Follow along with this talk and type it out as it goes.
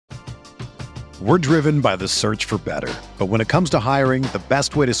We're driven by the search for better. But when it comes to hiring, the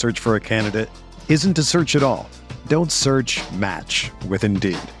best way to search for a candidate isn't to search at all. Don't search, match with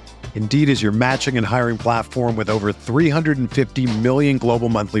Indeed. Indeed is your matching and hiring platform with over 350 million global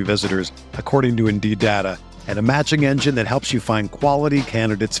monthly visitors, according to Indeed data, and a matching engine that helps you find quality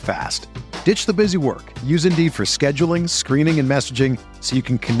candidates fast. Ditch the busy work. Use Indeed for scheduling, screening, and messaging so you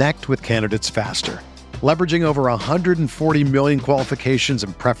can connect with candidates faster. Leveraging over 140 million qualifications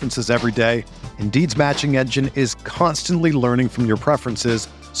and preferences every day, Indeed's matching engine is constantly learning from your preferences,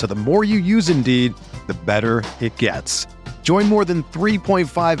 so the more you use Indeed, the better it gets. Join more than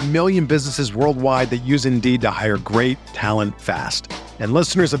 3.5 million businesses worldwide that use Indeed to hire great talent fast. And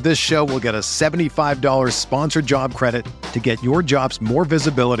listeners of this show will get a $75 sponsored job credit to get your jobs more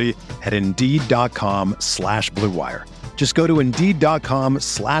visibility at Indeed.com/Blue Wire. Just go to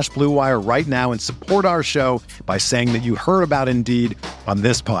Indeed.com/Blue Wire right now and support our show by saying that you heard about Indeed on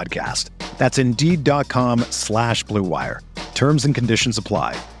this podcast. That's Indeed.com/Blue Wire. Terms and conditions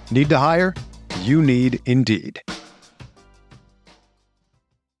apply. Need to hire? You need Indeed.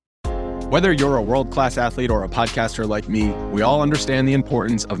 Whether you're a world-class athlete or a podcaster like me, we all understand the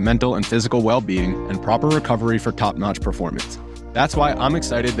importance of mental and physical well-being and proper recovery for top-notch performance. That's why I'm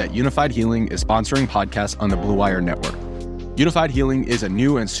excited that Unified Healing is sponsoring podcasts on the Blue Wire Network. Unified Healing is a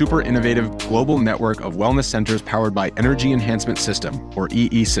new and super innovative global network of wellness centers powered by Energy Enhancement System, or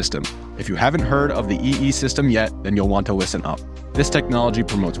EE System. If you haven't heard of the EE System yet, then you'll want to listen up. This technology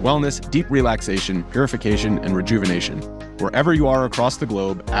promotes wellness, deep relaxation, purification, and rejuvenation. Wherever you are across the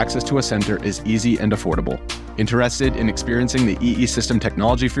globe, access to a center is easy and affordable. Interested in experiencing the EE System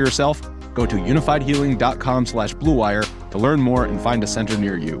technology for yourself? Go to unifiedhealing.com/Blue Wire to learn more and find a center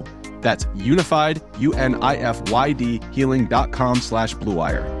near you. That's unified, UNIFYD, healing.com/Blue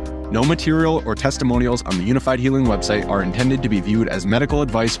Wire. No material or testimonials on the Unified Healing website are intended to be viewed as medical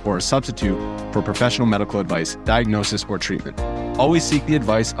advice or a substitute for professional medical advice, diagnosis, or treatment. Always seek the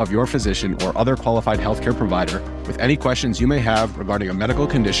advice of your physician or other qualified healthcare provider with any questions you may have regarding a medical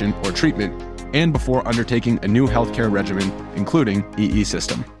condition or treatment and before undertaking a new healthcare regimen, including EE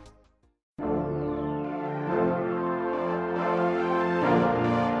System.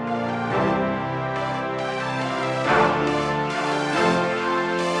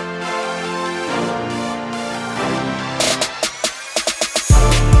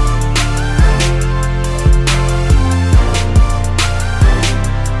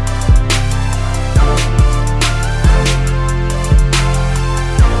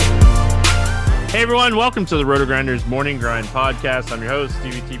 Hey everyone, welcome to the RotoGrinders Morning Grind Podcast. I'm your host,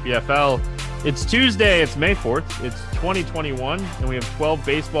 Stevie TPFL. It's Tuesday, it's May 4th, it's 2021, and we have 12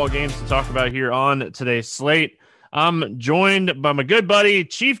 baseball games to talk about here on today's slate. I'm joined by my good buddy,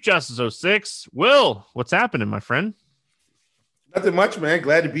 Chief Justice 06. Will, what's happening, my friend? Nothing much, man.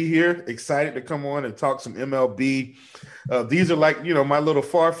 Glad to be here. Excited to come on and talk some MLB. These are like, my little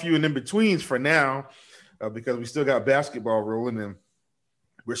far, few, and in-betweens for now because we still got basketball rolling and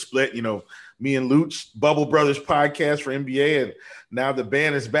we're split, me and Luch, Bubble Brothers podcast for NBA, and now the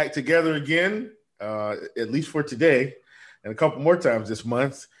band is back together again, at least for today, and a couple more times this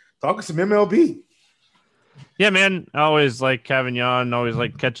month, talking some MLB. Yeah, man, I always like having you on, always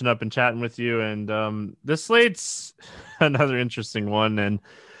like catching up and chatting with you, and this slate's another interesting one, and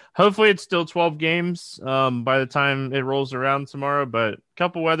hopefully it's still 12 games by the time it rolls around tomorrow, but a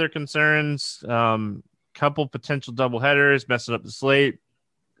couple weather concerns, couple potential doubleheaders messing up the slate.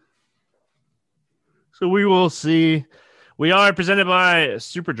 So we will see. We are presented by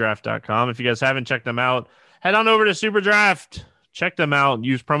superdraft.com. If you guys haven't checked them out, head on over to Superdraft. Check them out.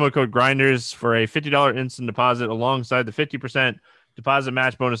 Use promo code GRINDERS for a $50 instant deposit alongside the 50% deposit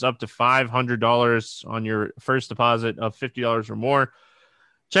match bonus up to $500 on your first deposit of $50 or more.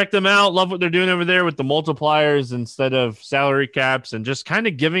 Check them out. Love what they're doing over there with the multipliers instead of salary caps and just kind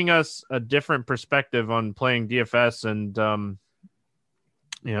of giving us a different perspective on playing DFS. And,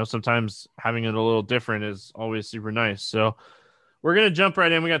 sometimes having it a little different is always super nice. So we're going to jump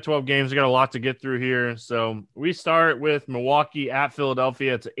right in. We got 12 games. We got a lot to get through here. So we start with Milwaukee at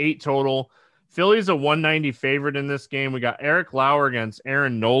Philadelphia. It's 8 total. Philly's a 190 favorite in this game. We got Eric Lauer against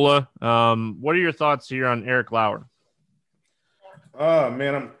Aaron Nola. What are your thoughts here on Eric Lauer?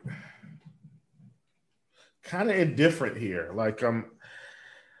 Man, I'm kind of indifferent here.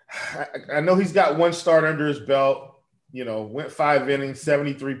 I know he's got one start under his belt. Went 5 innings,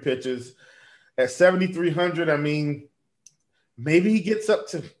 73 pitches. At 7,300, maybe he gets up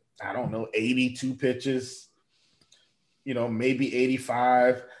to, 82 pitches, maybe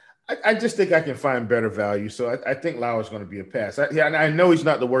 85. I just think I can find better value. So I think Lauer's going to be a pass. I know he's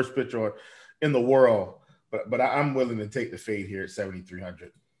not the worst pitcher in the world, but I'm willing to take the fade here at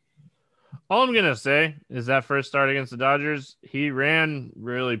 7,300. All I'm gonna say is that first start against the Dodgers, he ran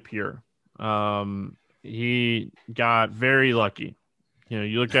really pure. He got very lucky.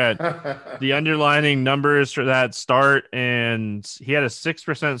 You look at the underlining numbers for that start, and he had a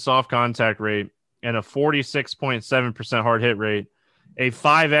 6% soft contact rate and a 46.7% hard hit rate, a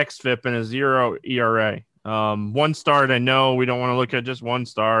 5 xFIP, and a 0 ERA. One start, I know we don't want to look at just one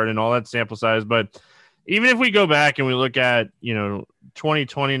start and all that sample size, but even if we go back and we look at,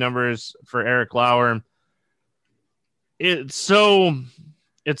 2020 numbers for Eric Lauer, it's so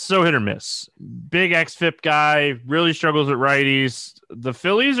hit or miss. Big xFIP guy, really struggles with righties. The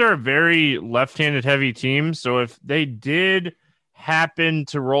Phillies are a very left-handed heavy team, so if they did happen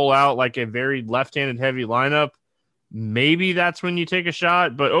to roll out like a very left-handed heavy lineup, maybe that's when you take a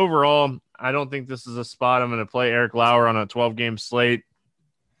shot. But overall, I don't think this is a spot I'm going to play Eric Lauer on a 12-game slate.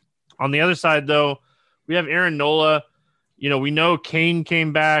 On the other side, though, we have Aaron Nola. We know Kane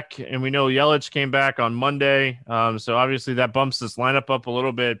came back, and we know Yelich came back on Monday. So obviously that bumps this lineup up a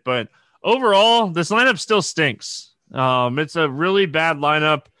little bit. But overall, this lineup still stinks. It's a really bad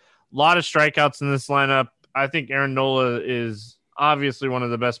lineup. A lot of strikeouts in this lineup. I think Aaron Nola is obviously one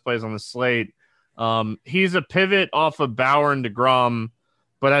of the best plays on the slate. He's a pivot off of Bauer and DeGrom,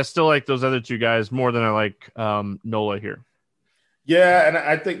 but I still like those other two guys more than I like Nola here. Yeah, and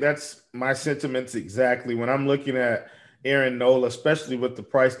I think that's my sentiments exactly. When I'm looking at Aaron Nola, especially with the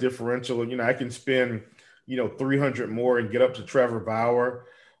price differential, I can spend, $300 more and get up to Trevor Bauer.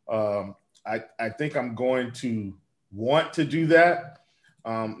 I think I'm going to want to do that.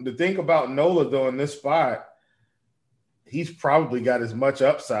 The thing about Nola, though, in this spot, he's probably got as much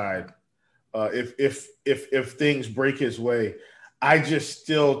upside if things break his way. I just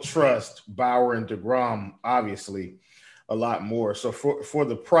still trust Bauer and DeGrom, obviously, a lot more. So for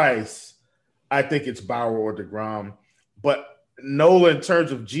the price, I think it's Bauer or DeGrom. But Nola, in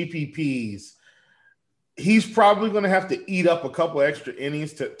terms of GPPs, he's probably going to have to eat up a couple extra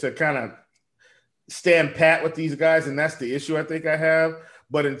innings to kind of stand pat with these guys, and that's the issue I think I have.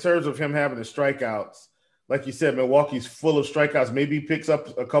 But in terms of him having the strikeouts, like you said, Milwaukee's full of strikeouts. Maybe he picks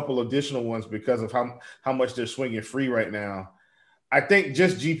up a couple additional ones because of how much they're swinging free right now. I think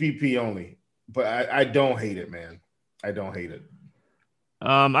just GPP only, but I don't hate it, man. I don't hate it.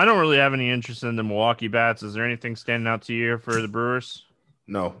 I don't really have any interest in the Milwaukee bats. Is there anything standing out to you for the Brewers?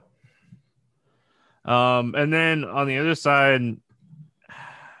 No. And then on the other side,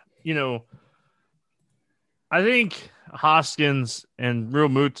 I think Hoskins and Real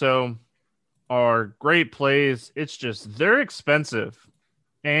Muto are great plays. It's just they're expensive.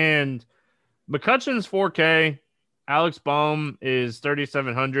 And McCutcheon's 4K, Alex Baum is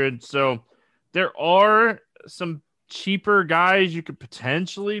 3,700. So there are some cheaper guys you could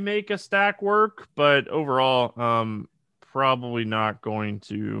potentially make a stack work, but overall, probably not going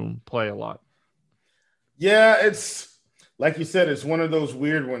to play a lot. Yeah, it's like you said, it's one of those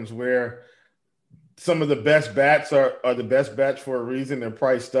weird ones where some of the best bats are the best bats for a reason. They're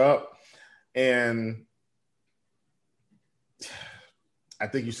priced up. And I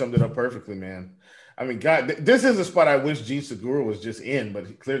think you summed it up perfectly, man. I mean, God, this is a spot I wish Gene Segura was just in,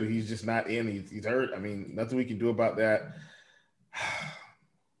 but clearly he's just not in. He's hurt. I mean, nothing we can do about that.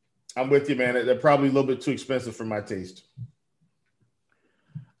 I'm with you, man. They're probably a little bit too expensive for my taste.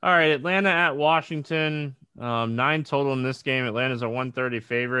 All right, Atlanta at Washington. 9 total in this game. Atlanta's a 130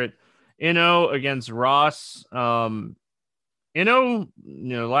 favorite. Eno against Ross. Eno,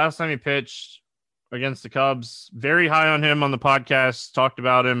 last time he pitched against the Cubs, very high on him on the podcast, talked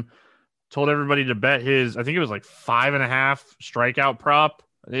about him. Told everybody to bet his, I think it was like 5.5 strikeout prop.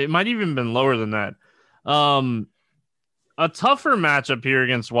 It might even been lower than that. A tougher matchup here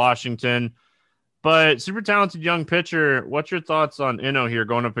against Washington, but super talented young pitcher. What's your thoughts on Eno here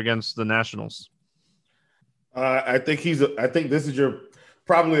going up against the Nationals? I think this is your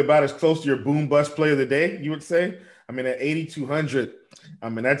probably about as close to your boom bust play of the day, you would say. I mean, at 8,200, I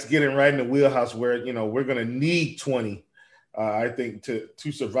mean, that's getting right in the wheelhouse where, we're going to need 20. I think to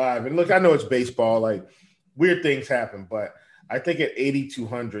survive. And look, I know it's baseball, like weird things happen, but I think at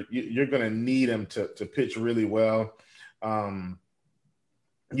 8,200, you're going to need him to pitch really well. I mean,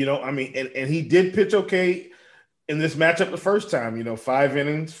 and he did pitch okay in this matchup the first time, 5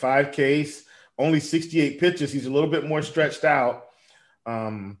 innings, 5 Ks, only 68 pitches. He's a little bit more stretched out.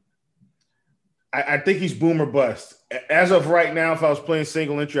 I think he's boom or bust. As of right now, if I was playing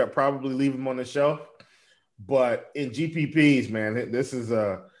single entry, I'd probably leave him on the shelf. But in GPPs, man, this is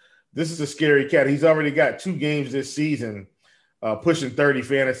a scary cat. He's already got 2 games this season pushing 30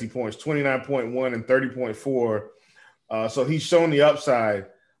 fantasy points, 29.1 and 30.4. So he's shown the upside.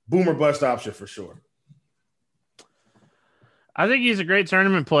 Boomer bust option for sure. I think he's a great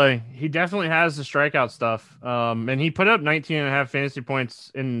tournament play. He definitely has the strikeout stuff. And he put up 19 and a half fantasy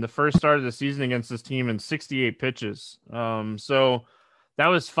points in the first start of the season against this team in 68 pitches. So that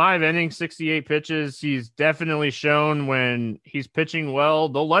was 5 innings, 68 pitches. He's definitely shown when he's pitching well,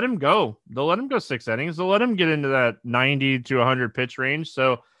 they'll let him go. They'll let him go 6 innings. They'll let him get into that 90 to 100 pitch range.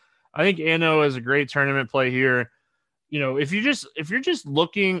 So I think Ano is a great tournament play here. You know, if you're just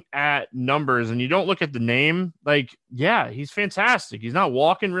looking at numbers and you don't look at the name, like, yeah, he's fantastic. He's not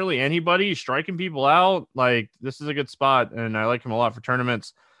walking really anybody. He's striking people out. Like, this is a good spot, and I like him a lot for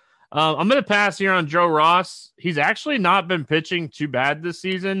tournaments. I'm going to pass here on Joe Ross. He's actually not been pitching too bad this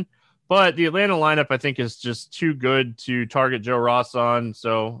season, but the Atlanta lineup, I think, is just too good to target Joe Ross on.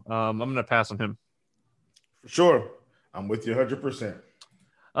 So I'm going to pass on him. For sure. I'm with you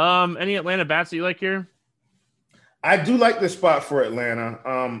 100%. Any Atlanta bats that you like here? I do like this spot for Atlanta.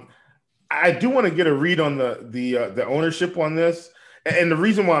 I do want to get a read on the ownership on this. And the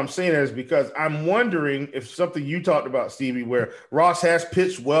reason why I'm saying that is because I'm wondering if something you talked about, Stevie, where Ross has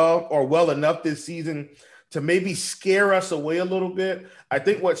pitched well or well enough this season to maybe scare us away a little bit. I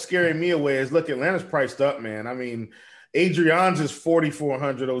think what's scaring me away is, look, Atlanta's priced up, man. I mean, Adrian's is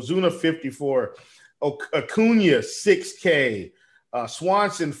 4,400, Ozuna 54, Acuna 6K,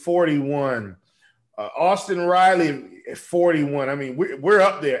 Swanson 41. Austin Riley at 41. I mean, we're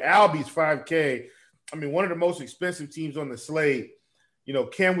up there. Albie's 5K. I mean, one of the most expensive teams on the slate. You know,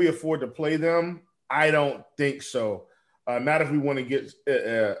 can we afford to play them? I don't think so. Not if we want to get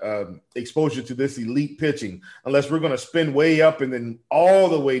exposure to this elite pitching, unless we're going to spend way up and then all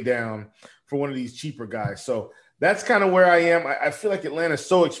the way down for one of these cheaper guys. So that's kind of where I am. I feel like Atlanta's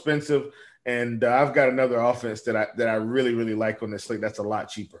so expensive, and I've got another offense that I really, really like on this slate that's a lot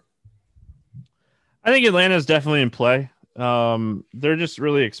cheaper. I think Atlanta is definitely in play. They're just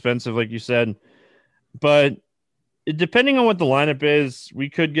really expensive, like you said. But depending on what the lineup is, we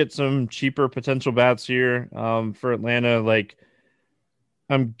could get some cheaper potential bats here for Atlanta. Like,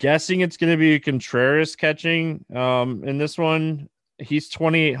 I'm guessing it's going to be Contreras catching in this one. He's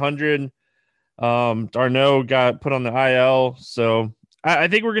 2,800. Darno got put on the IL. So I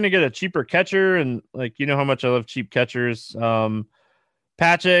think we're going to get a cheaper catcher. And, like, you know how much I love cheap catchers.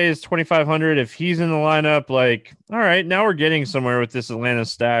 Pache is 2,500. If he's in the lineup, like, all right, now we're getting somewhere with this Atlanta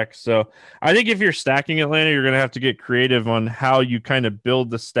stack. So I think if you're stacking Atlanta, you're going to have to get creative on how you kind of build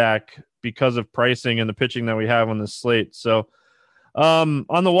the stack because of pricing and the pitching that we have on this slate. So on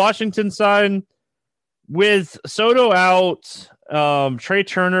the Washington side, with Soto out, Trey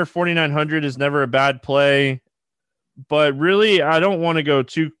Turner 4,900 is never a bad play, but really I don't want to go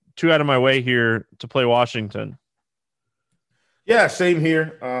too out of my way here to play Washington. Yeah, same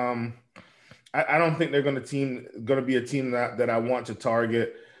here. I don't think they're going to be a team that I want to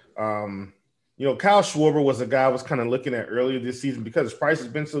target. You know, Kyle Schwarber was a guy I was kind of looking at earlier this season because his price has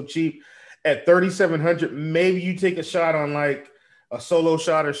been so cheap. At 3,700, maybe you take a shot on like a solo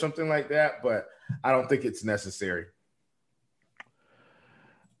shot or something like that, but I don't think it's necessary.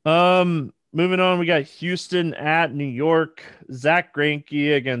 Moving on, we got Houston at New York. Zach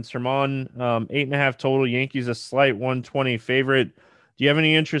Greinke against Herman, 8.5 total. Yankees a slight 120 favorite. Do you have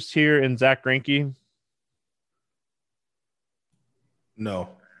any interest here in Zach Greinke? No.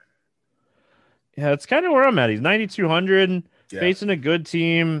 Yeah, it's kind of where I'm at. He's 9,200, facing a good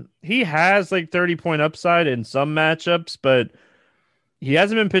team. He has like 30-point upside in some matchups, but he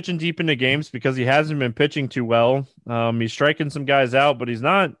hasn't been pitching deep into games because he hasn't been pitching too well. He's striking some guys out, but he's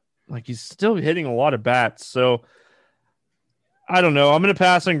not. Like, he's still hitting a lot of bats. So, I don't know. I'm going to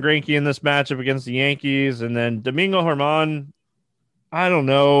pass on Greinke in this matchup against the Yankees. And then Domingo Germán, I don't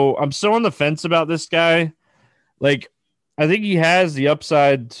know. I'm so on the fence about this guy. Like, I think he has the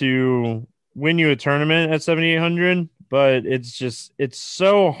upside to win you a tournament at 7,800, but it's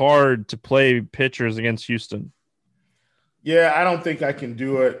so hard to play pitchers against Houston. Yeah, I don't think I can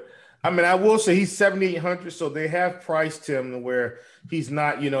do it. I mean, I will say he's 7,800, so they have priced him to where he's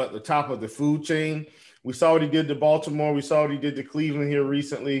not, at the top of the food chain. We saw what he did to Baltimore. We saw what he did to Cleveland here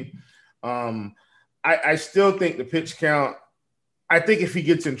recently. I still think the pitch count, I think if he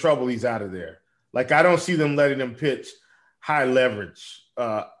gets in trouble, he's out of there. Like, I don't see them letting him pitch high leverage.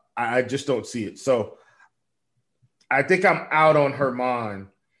 I just don't see it. So I think I'm out on Germán.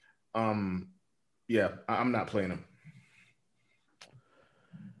 Yeah, I'm not playing him.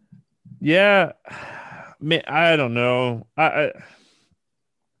 Yeah, man, I don't know. I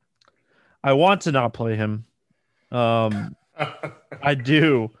want to not play him. I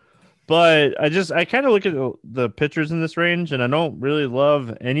do, but I kind of look at the pitchers in this range, and I don't really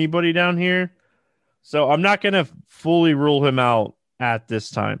love anybody down here. So I'm not going to fully rule him out at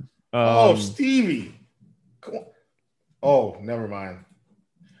this time. Stevie, come on. Oh, never mind.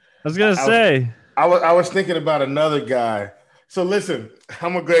 I was gonna say. I was thinking about another guy. So listen,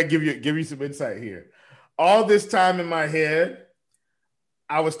 I'm gonna go ahead and give you some insight here. All this time in my head,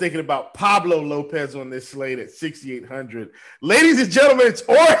 I was thinking about Pablo Lopez on this slate at 6,800. Ladies and gentlemen, it's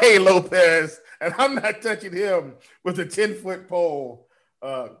Jorge Lopez, and I'm not touching him with a 10-foot pole.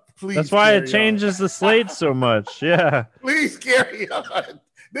 Please. That's why it changes the slate so much. Yeah. Please carry on.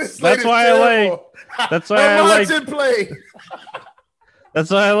 This slate That's is why terrible. That's why I like. in play.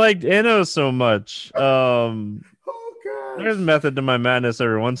 That's why I liked Eno so much. Oh God. There's method to my madness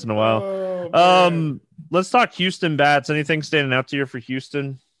every once in a while. Oh, let's talk Houston bats. Anything standing out to you for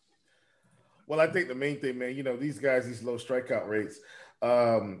Houston? Well, I think the main thing, man, these guys, these low strikeout rates,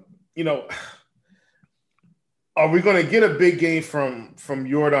 are we going to get a big game from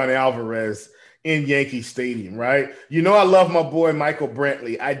Yordan Alvarez in Yankee Stadium, right? I love my boy Michael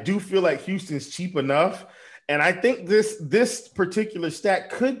Brantley. I do feel like Houston's cheap enough, and I think this particular stat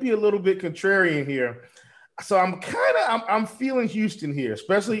could be a little bit contrarian here. So I'm feeling Houston here,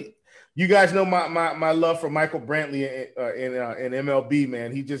 especially you guys know my love for Michael Brantley in MLB,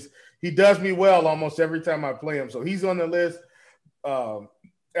 man. He does me well almost every time I play him. So he's on the list.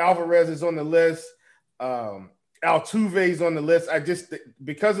 Alvarez is on the list. Altuve's on the list.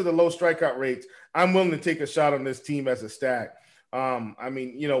 Because of the low strikeout rates, I'm willing to take a shot on this team as a stack. I'm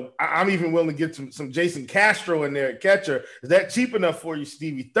even willing to get some Jason Castro in there at catcher. Is that cheap enough for you,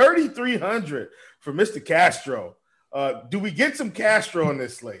 Stevie? 3,300 for Mr. Castro. Do we get some Castro on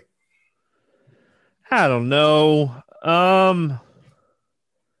this slate? I don't know. I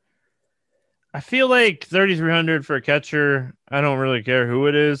feel like 3,300 for a catcher. I don't really care who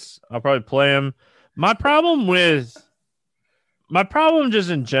it is. I'll probably play him. My problem just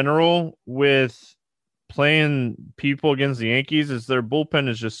in general with playing people against the Yankees is their bullpen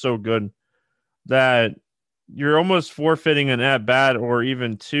is just so good that you're almost forfeiting an at bat or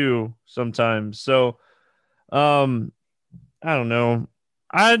even two sometimes. So, I don't know.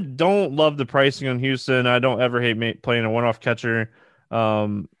 I don't love the pricing on Houston. I don't ever hate playing a one-off catcher.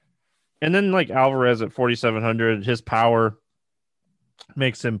 And then like Alvarez at 4,700, his power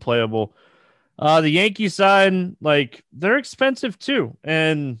makes him playable. The Yankee side, like they're expensive too.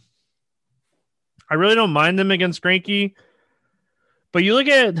 And I really don't mind them against Greinke. But you look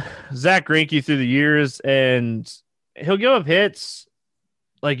at Zach Greinke through the years and he'll give up hits.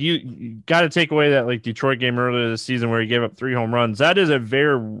 Like you got to take away that like Detroit game earlier this season where he gave up 3 home runs. That is a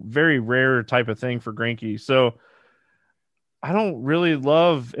very, very rare type of thing for Greinke. So I don't really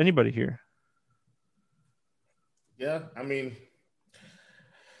love anybody here. Yeah, I mean,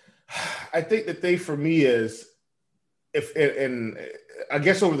 I think the thing for me is and I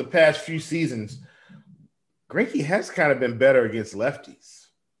guess over the past few seasons, Greinke has kind of been better against lefties.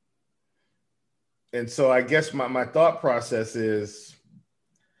 And so I guess my thought process is,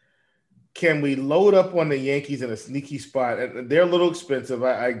 can we load up on the Yankees in a sneaky spot? And they're a little expensive.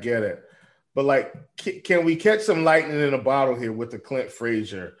 I get it. But, like, can we catch some lightning in a bottle here with the Clint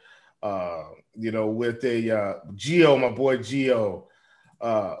Frazier, with the Gio, my boy Gio,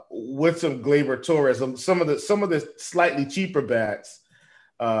 with some Gleyber Torres, some of the slightly cheaper bats,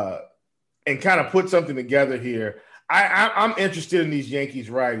 and kind of put something together here. I'm interested in these Yankees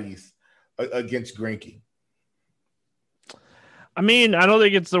righties against Greinke. I mean, I don't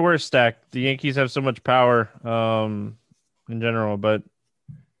think it's the worst stack. The Yankees have so much power in general, but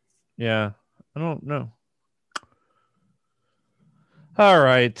yeah, I don't know. All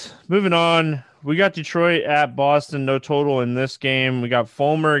right, moving on. We got Detroit at Boston, no total in this game. We got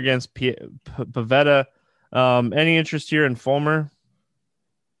Fulmer against Pivetta. Any interest here in Fulmer?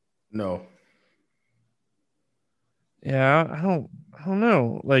 No. Yeah, I don't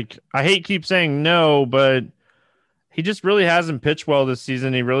know. Like, I hate keep saying no, but he just really hasn't pitched well this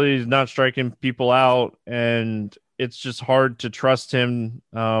season. He really is not striking people out, and it's just hard to trust him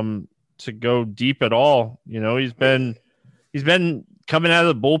to go deep at all. He's been coming out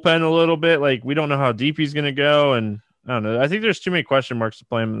of the bullpen a little bit. Like, we don't know how deep he's going to go, and I don't know. I think there's too many question marks to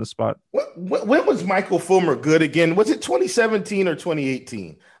play him in the spot. When was Michael Fulmer good again? Was it 2017 or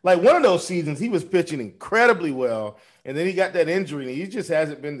 2018? Like, one of those seasons, he was pitching incredibly well, and then he got that injury, and he just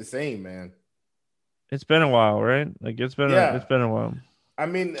hasn't been the same, man. It's been a while, right? Like it's been a while. I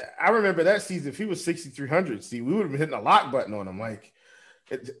mean, I remember that season. If he was 6,300, we would have been hitting a lock button on him. Like,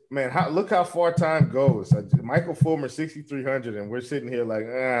 look how far time goes. Michael Fulmer 6,300, and we're sitting here like,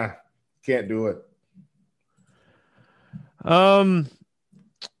 can't do it.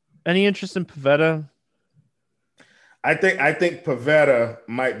 Any interest in Pivetta? I think Pivetta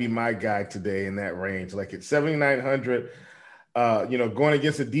might be my guy today in that range. Like at 7,900. Going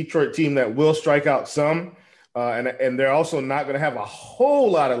against a Detroit team that will strike out some, and they're also not going to have a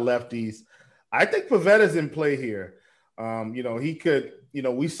whole lot of lefties. I think Pavetta's in play here. He could.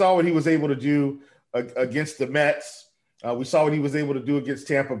 We saw what he was able to do against the Mets. We saw what he was able to do against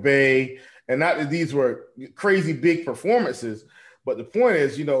Tampa Bay, and not that these were crazy big performances, but the point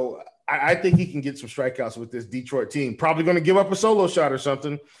is, I think he can get some strikeouts with this Detroit team. Probably going to give up a solo shot or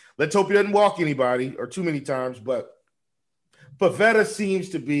something. Let's hope he doesn't walk anybody or too many times. But Pivetta seems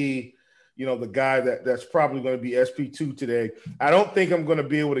to be, the guy that's probably going to be SP2 today. I don't think I'm going to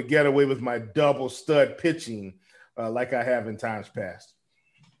be able to get away with my double stud pitching like I have in times past.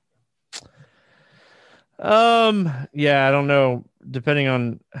 Yeah, I don't know. Depending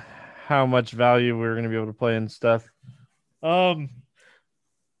on how much value we're going to be able to play and stuff. I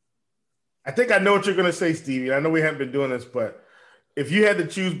think I know what you're going to say, Stevie. I know we haven't been doing this, but if you had to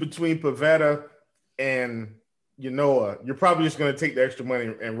choose between Pivetta and Ynoa, you're probably just going to take the extra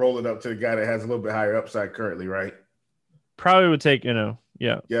money and roll it up to the guy that has a little bit higher upside currently, right? Probably would take, Yeah.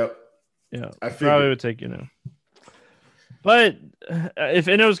 Yep. Yeah. I probably would take, But if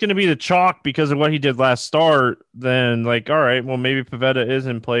Ino's going to be the chalk because of what he did last start, then all right, well, maybe Pivetta is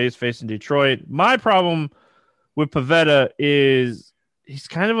in place facing Detroit. My problem with Pivetta is he's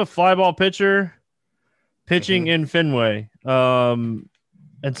kind of a fly ball pitcher pitching in Fenway. And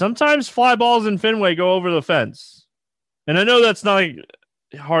sometimes fly balls in Fenway go over the fence. And I know that's not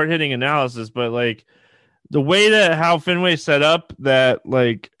hard hitting analysis, but the way that how Fenway's set up, that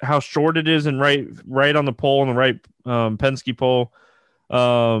how short it is and right on the pole, on the right Penske pole.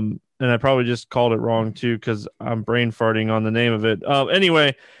 And I probably just called it wrong too, because I'm brain farting on the name of it.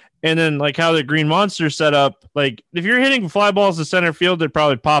 Anyway, and then how the Green Monster set up, if you're hitting fly balls to center field, they're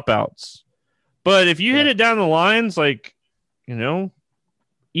probably pop outs. But if you hit it down the lines,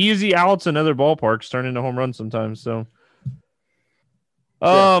 easy outs in other ballparks turn into home runs sometimes. So,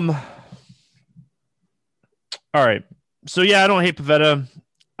 all right. So yeah, I don't hate Pivetta.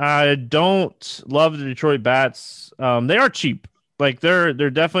 I don't love the Detroit bats. They are cheap. They're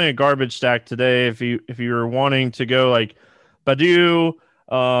definitely a garbage stack today. If you were wanting to go Badu,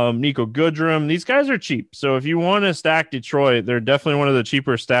 Nico Goodrum, these guys are cheap. So if you want to stack Detroit, they're definitely one of the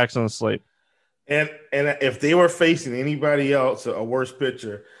cheaper stacks on the slate. And if they were facing anybody else, a worse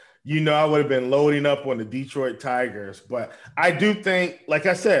pitcher, I would have been loading up on the Detroit Tigers. But I do think, like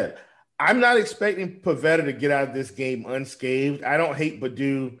I said, I'm not expecting Pivetta to get out of this game unscathed. I don't hate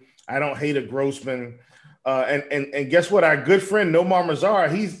Badu. I don't hate a Grossman. And guess what? Our good friend Nomar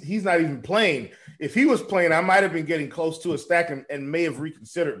Mazar, he's not even playing. If he was playing, I might have been getting close to a stack and may have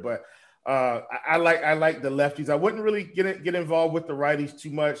reconsidered. But I like the lefties. I wouldn't really get involved with the righties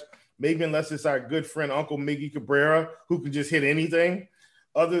too much. Maybe unless it's our good friend Uncle Miggy Cabrera, who can just hit anything.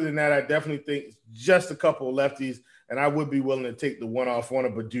 Other than that, I definitely think just a couple of lefties, and I would be willing to take the one-off on a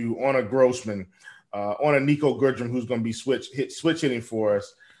Badu, on a Grossman, on a Nico Goodrum, who's going to be switch hitting for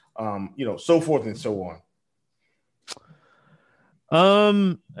us, so forth and so on.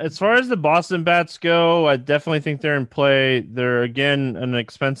 As far as the Boston bats go, I definitely think they're in play. They're again an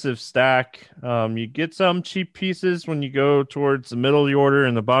expensive stack. You get some cheap pieces when you go towards the middle of the order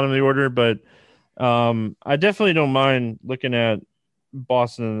and the bottom of the order, but I definitely don't mind looking at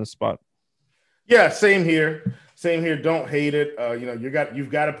Boston in this spot. Yeah, same here. Don't hate it.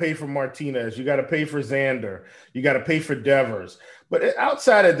 You've got to pay for Martinez. You got to pay for Xander. You got to pay for Devers. But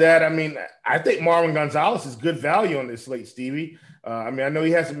outside of that, I think Marwin Gonzalez is good value on this slate, Stevie. I know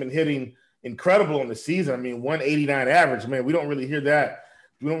he hasn't been hitting incredible in the season. 189 average. Man, we don't really hear that.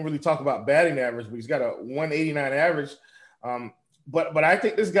 We don't really talk about batting average, but he's got a 189 average. But I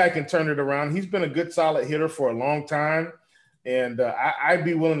think this guy can turn it around. He's been a good, solid hitter for a long time, and I'd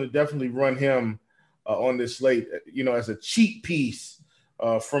be willing to definitely run him on this slate, as a cheap piece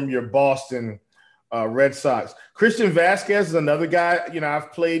from your Boston Red Sox. Christian Vasquez is another guy,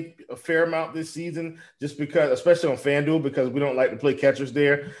 I've played a fair amount this season just because, especially on FanDuel, because we don't like to play catchers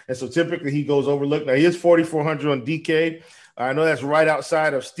there. And so typically he goes overlooked. Now he is 4,400 on DK. I know that's right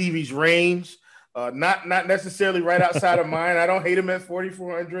outside of Stevie's range. Not necessarily right outside of mine. I don't hate him at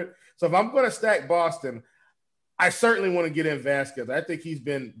 4,400. So if I'm going to stack Boston, I certainly want to get in Vasquez. I think he's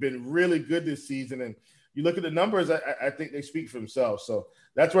been really good this season. And you look at the numbers, I think they speak for themselves. So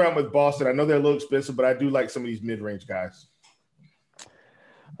that's where I'm with Boston. I know they're a little expensive, but I do like some of these mid-range guys.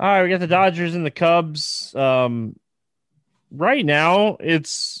 All right, we got the Dodgers and the Cubs. Right now,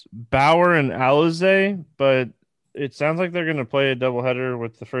 it's Bauer and Alize, but it sounds like they're going to play a doubleheader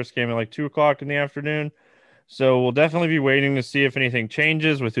with the first game at 2 o'clock in the afternoon. So we'll definitely be waiting to see if anything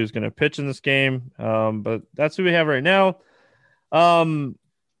changes with who's going to pitch in this game. But that's who we have right now.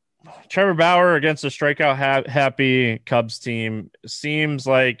 Trevor Bauer against a strikeout happy Cubs team seems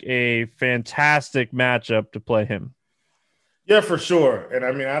like a fantastic matchup to play him. Yeah, for sure. And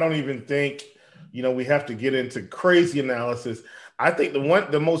I mean, I don't even think, we have to get into crazy analysis. I think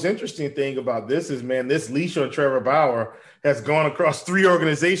the most interesting thing about this is, man, this leash on Trevor Bauer has gone across 3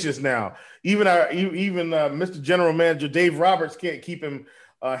 organizations now. Even Mr. General Manager Dave Roberts can't keep him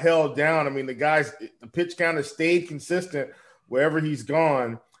held down. I mean, the pitch count has stayed consistent wherever he's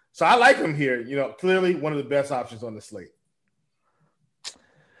gone. So I like him here. Clearly one of the best options on the slate.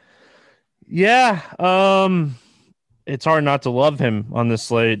 Yeah. It's hard not to love him on this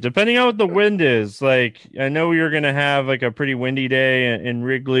slate, depending on what the wind is. Like, I know you're going to have like a pretty windy day in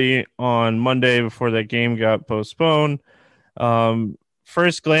Wrigley on Monday before that game got postponed.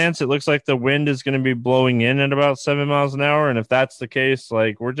 First glance, it looks like the wind is going to be blowing in at about 7 miles an hour. And if that's the case,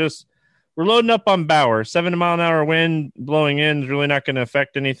 like we're loading up on Bauer. 7-mile-an-hour wind blowing in is really not going to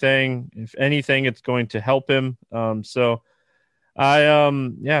affect anything. If anything, it's going to help him.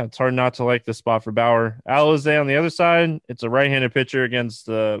 It's hard not to like the spot for Bauer. Alizé on the other side, it's a right-handed pitcher against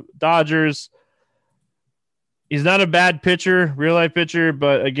the Dodgers. He's not a bad pitcher, real-life pitcher,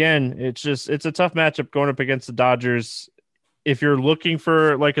 but again, it's a tough matchup going up against the Dodgers. If you're looking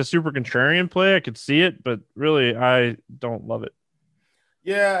for like a super contrarian play, I could see it, but really, I don't love it.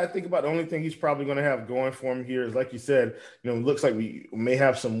 Yeah, I think about the only thing he's probably going to have going for him here is, like you said, it looks like we may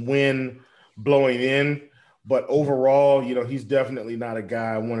have some wind blowing in. But overall, he's definitely not a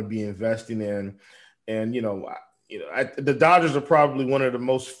guy I want to be investing in. And, the Dodgers are probably one of the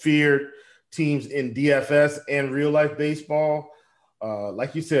most feared teams in DFS and real life baseball.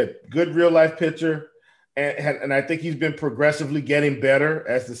 Like you said, good real life pitcher. And I think he's been progressively getting better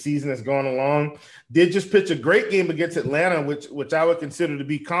as the season has gone along. Did just pitch a great game against Atlanta, which I would consider to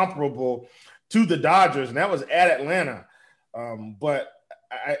be comparable to the Dodgers. And that was at Atlanta. But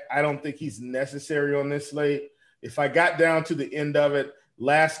I don't think he's necessary on this slate. If I got down to the end of it,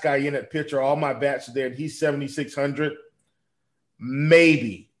 last guy in at pitcher, all my bats are there, and he's 7,600,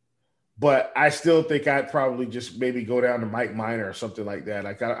 maybe. But I still think I'd probably just maybe go down to Mike Minor or something like that.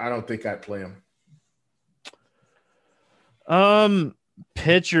 Like I don't think I'd play him.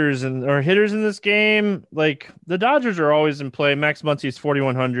 Pitchers or hitters in this game, like the Dodgers are always in play. Max Muncy's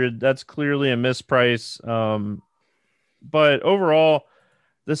 4,100. That's clearly a misprice. But overall,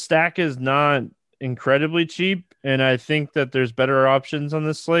 the stack is not incredibly cheap, and I think that there's better options on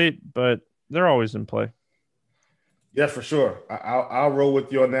this slate, but they're always in play. Yeah, for sure. I'll roll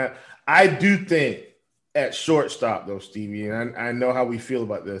with you on that. I do think at shortstop, though, Stevie, and I know how we feel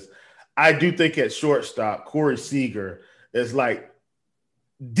about this. I do think at shortstop, Corey Seager is like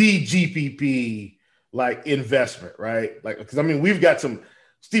the GPP like investment, right? Like, because I mean, we've got some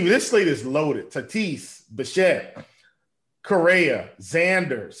Stevie. This slate is loaded. Tatis, Bichette, Correa,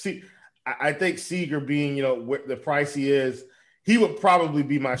 Xander. See, I think Seager being, what the price he is, he would probably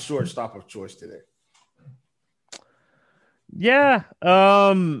be my shortstop of choice today. Yeah.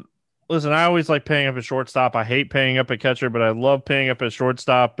 Listen, I always like paying up a shortstop. I hate paying up a catcher, but I love paying up a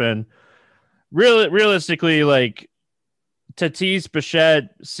shortstop. And realistically, like Tatis,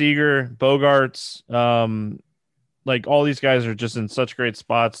 Bichette, Seager, Bogarts, like all these guys are just in such great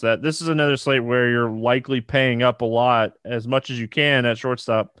spots that this is another slate where you're likely paying up a lot as much as you can at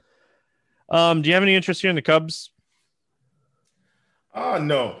shortstop. Do you have any interest here in the Cubs?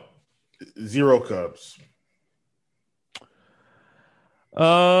 No. 0 Cubs.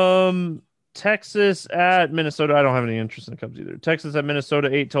 Texas at Minnesota. I don't have any interest in the Cubs either. Texas at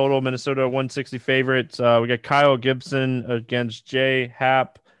Minnesota, 8 total. Minnesota 160 favorites. We got Kyle Gibson against Jay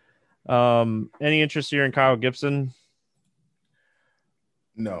Happ. Any interest here in Kyle Gibson?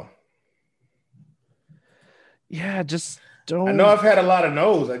 No. Yeah, just don't. I know I've had a lot of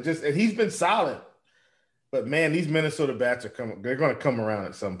no's. And he's been solid. But man, these Minnesota bats they're going to come around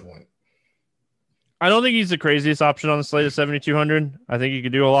at some point. I don't think he's the craziest option on the slate of 7,200. I think he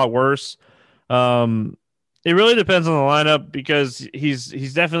could do a lot worse. It really depends on the lineup because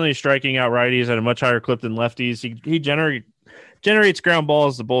he's definitely striking out righties at a much higher clip than lefties. He generates ground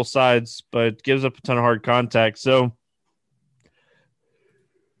balls to both sides, but gives up a ton of hard contact. So,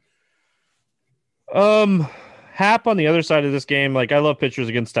 Happ on the other side of this game, like I love pitchers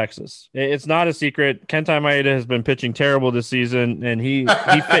against Texas. It's not a secret. Kenta Maeda has been pitching terrible this season, and he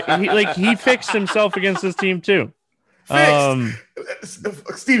fixed himself against this team too.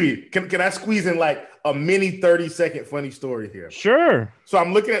 Stevie, can I squeeze in like a mini 30-second funny story here? Sure. So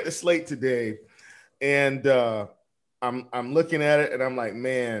I'm looking at the slate today, and I'm looking at it, and I'm like,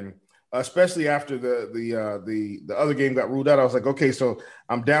 man, especially after the other game got ruled out, I was like, okay, so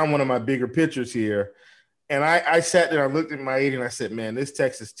I'm down one of my bigger pitchers here. And I sat there, I looked at Maeda, and I said, man, this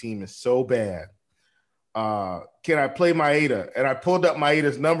Texas team is so bad. Can I play Maeda? And I pulled up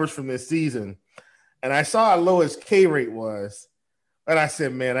Maeda's numbers from this season, and I saw how low his K rate was. And I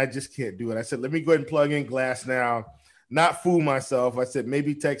said, man, I just can't do it. I said, let me go ahead and plug in Glass now, not fool myself. I said,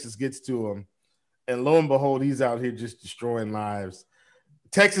 maybe Texas gets to him. And lo and behold, he's out here just destroying lives.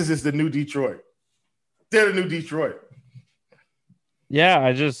 Texas is the new Detroit. They're the new Detroit. Yeah,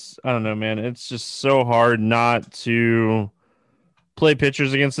 I don't know, man. It's just so hard not to play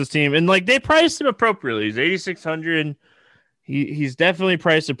pitchers against this team. And like they priced him appropriately. He's 8,600. He's definitely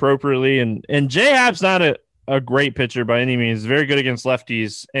priced appropriately. And J Happ's not a great pitcher by any means. He's very good against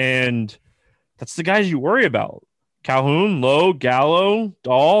lefties. And that's the guys you worry about. Calhoun, Lowe, Gallo,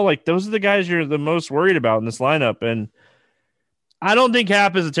 Dahl, like those are the guys you're the most worried about in this lineup. And I don't think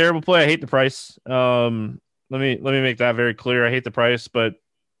Happ is a terrible play. I hate the price. Let me make that very clear. I hate the price, but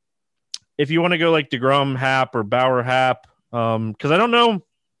if you want to go like DeGrom Happ or Bauer Happ, because I don't know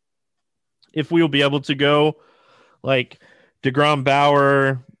if we will be able to go like DeGrom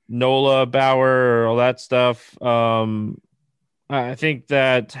Bauer, Nola Bauer, or all that stuff. I think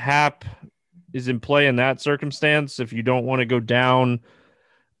that Happ is in play in that circumstance. If you don't want to go down,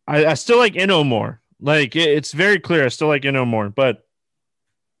 I still like Eno more. Like it's very clear. I still like Eno more, but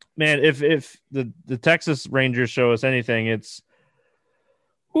man, if the Texas Rangers show us anything, it's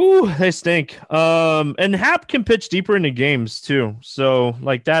they stink. And Happ can pitch deeper into games too. So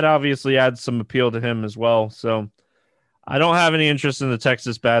like that obviously adds some appeal to him as well. So I don't have any interest in the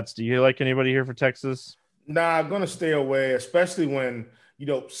Texas bats. Do you like anybody here for Texas? Nah, I'm going to stay away, especially when,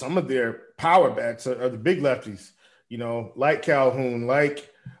 some of their power bats are the big lefties, like Calhoun, like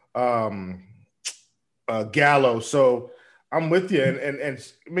Gallo. So I'm with you. And I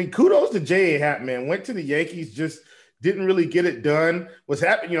mean, kudos to J.A. Happ, man. Went to the Yankees, just didn't really get it done. Was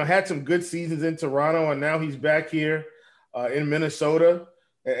happy, had some good seasons in Toronto, and now he's back here in Minnesota.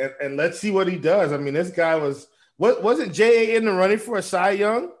 And let's see what he does. I mean, this guy wasn't J.A. in the running for a Cy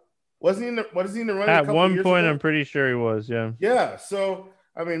Young? Was he in the running? At one point, I'm pretty sure he was. Yeah. Yeah. So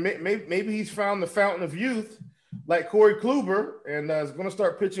I mean, maybe he's found the fountain of youth, like Corey Kluber, and is going to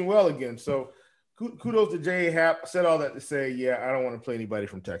start pitching well again. So kudos to J.A. Happ. Said all that to say, yeah, I don't want to play anybody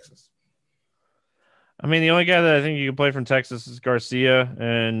from Texas. I mean, the only guy that I think you can play from Texas is Garcia,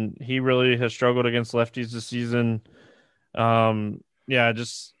 and he really has struggled against lefties this season. Yeah, I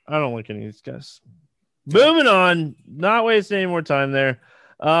don't like any of these guys. Moving on, not wasting any more time there.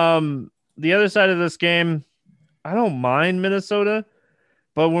 The other side of this game, I don't mind Minnesota,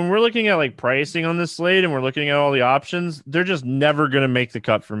 but when we're looking at like pricing on this slate and we're looking at all the options, they're just never going to make the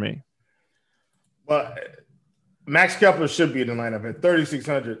cut for me. Well, Max Kepler should be in the lineup at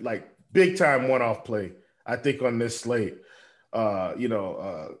 3,600, like big time one-off play, I think, on this slate. Kirilloff,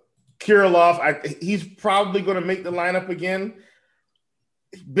 he's probably going to make the lineup again.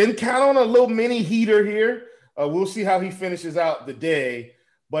 Been kind of on a little mini heater here. We'll see how he finishes out the day.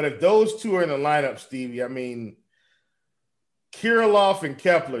 But if those two are in the lineup, Stevie, I mean, Kirilloff and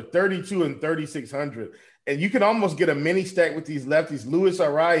Kepler, 32 and 3,600. And you can almost get a mini stack with these lefties. Luis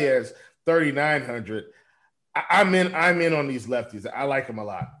Arias, 3,900. I'm in on these lefties. I like them a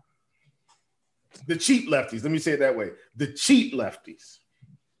lot. The cheap lefties. Let me say it that way. The cheap lefties.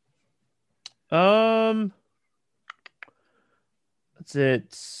 That's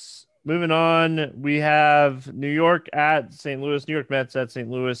it. Moving on, we have New York at St. Louis. New York Mets at St.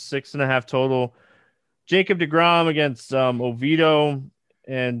 Louis, 6.5 total. Jacob deGrom against Oviedo,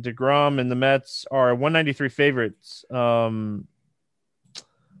 and deGrom and the Mets are 193 favorites.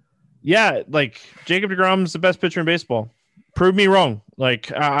 Yeah, like Jacob deGrom is the best pitcher in baseball. Prove me wrong.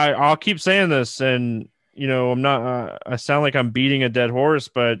 Like I'll keep saying this, and I'm not. I sound like I'm beating a dead horse,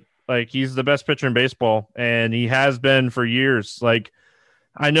 but like he's the best pitcher in baseball, and he has been for years. Like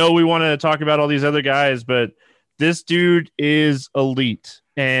I know we want to talk about all these other guys, but this dude is elite,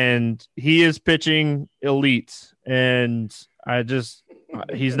 and he is pitching elite. And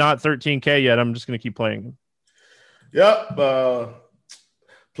he's not 13K yet. I'm just going to keep playing him. Yep.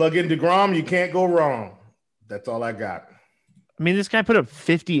 Plug in deGrom. You can't go wrong. That's all I got. I mean, this guy put up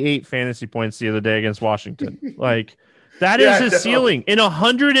 58 fantasy points the other day against Washington. Like that is his ceiling in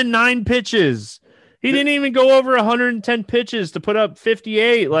 109 pitches. He didn't even go over 110 pitches to put up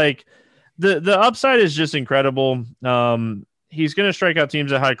 58. Like the upside is just incredible. He's going to strike out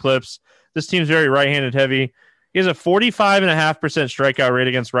teams at high clips. This team's very right-handed heavy. He has a 45.5% strikeout rate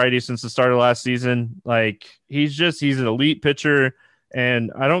against righties since the start of last season. Like he's an elite pitcher,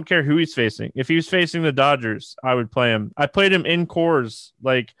 and I don't care who he's facing. If he was facing the Dodgers, I would play him. I played him in Coors.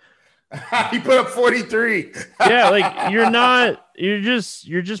 Like he put up 43. Yeah, like you're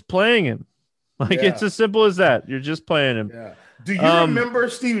just playing him. Like it's as simple as that. You're just playing him. Yeah. Do you remember,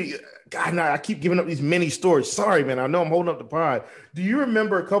 Stevie? God, no, I keep giving up these mini stories. Sorry, man. I know I'm holding up the pod. Do you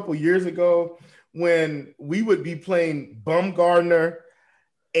remember a couple years ago when we would be playing Bumgarner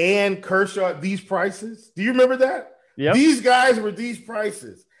and Kershaw at these prices? Do you remember that? Yeah. These guys were these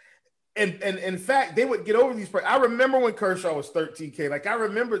prices. And in fact, they would get over these prices. I remember when Kershaw was 13K. Like, I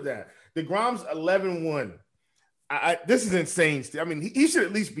remember that. DeGrom's 11-1. This is insane. I mean, he should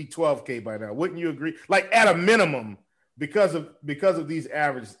at least be 12K by now. Wouldn't you agree? Like, at a minimum, because of these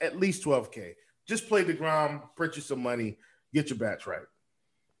averages, at least 12K. Just play DeGrom, purchase some money, get your bats right.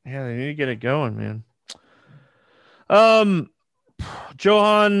 Yeah, they need to get it going, man.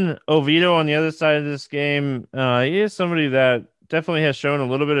 Johan Oviedo on the other side of this game, he is somebody that definitely has shown a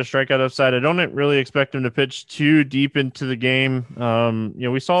little bit of strikeout upside. I don't really expect him to pitch too deep into the game.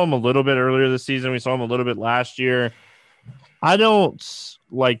 We saw him a little bit earlier this season. We saw him a little bit last year. I don't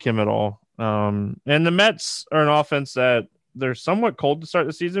like him at all. And the Mets are an offense that they're somewhat cold to start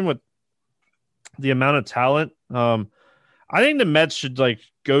the season with the amount of talent. I think the Mets should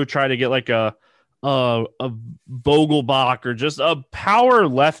go try to get a Vogelbach or just a power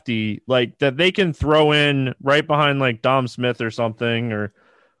lefty that they can throw in right behind Dom Smith or something, or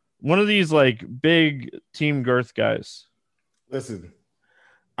one of these big team girth guys. Listen,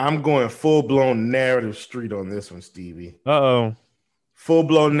 I'm going full-blown narrative street on this one, Stevie. Uh-oh.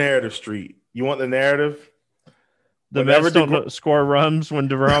 Full-blown narrative street. You want the narrative? The Mets don't score runs when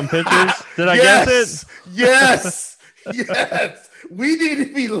DeGrom pitches? Did I guess it? Yes. Yes. We need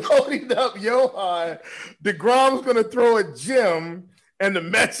to be loading up Johan. DeGrom's going to throw a gem, and the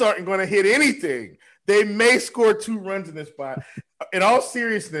Mets aren't going to hit anything. They may score 2 runs in this spot. In all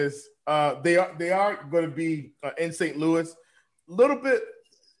seriousness, they are going to be in St. Louis. A little bit.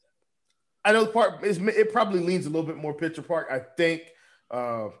 I know it probably leans a little bit more Pitcher Park. I think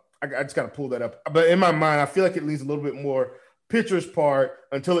I just got to pull that up. But in my mind, I feel like it leans a little bit more Pitcher's Park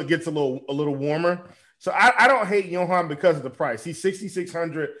until it gets a little warmer. So I don't hate Johan because of the price. He's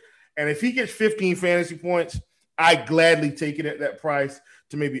 6,600, and if he gets 15 fantasy points, I gladly take it at that price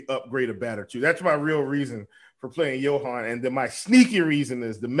to maybe upgrade a bat or two. That's my real reason for playing Johan. And then my sneaky reason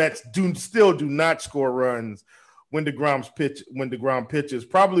is the Mets still do not score runs when DeGrom pitches.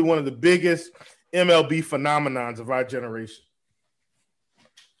 Probably one of the biggest MLB phenomenons of our generation.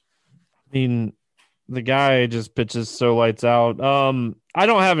 I mean, the guy just pitches so lights out. I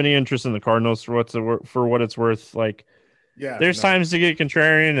don't have any interest in the Cardinals for what it's worth. There's times to get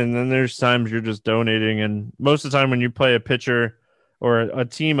contrarian, and then there's times you're just donating. And most of the time when you play a pitcher or a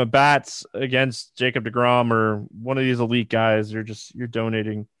team of bats against Jacob DeGrom or one of these elite guys, you're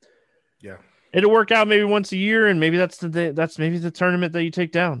donating. Yeah. It'll work out maybe once a year, and maybe that's maybe the tournament that you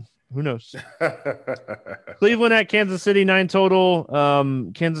take down. Who knows? Cleveland at Kansas City, 9 total.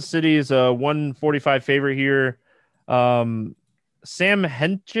 Kansas City is a 145 favorite here. Sam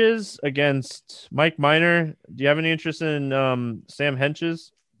Hentges against Mike Minor. Do you have any interest in Sam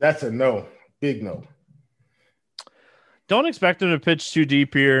Hentges? That's a no. Big no. Don't expect him to pitch too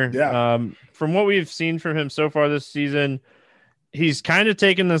deep here. Yeah. From what we've seen from him so far this season, he's kind of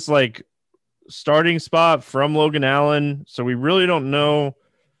taken this starting spot from Logan Allen. So we really don't know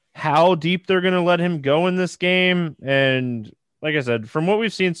how deep they're going to let him go in this game. And like I said, from what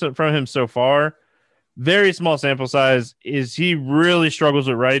we've seen from him so far, very small sample size, is he really struggles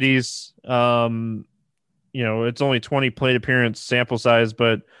with righties. It's only 20 plate appearance sample size,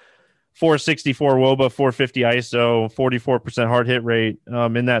 but 464 WOBA, 450 ISO, 44% hard hit rate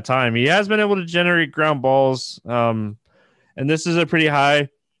in that time. He has been able to generate ground balls. And this is a pretty high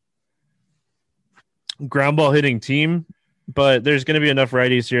ground ball hitting team, but there's going to be enough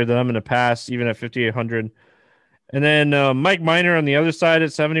righties here that I'm going to pass even at 5,800. And then Mike Minor on the other side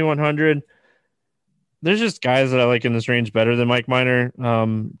at 7,100. There's just guys that I like in this range better than Mike Minor.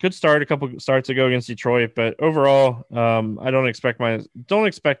 Good start a couple starts ago against Detroit, but overall, I don't expect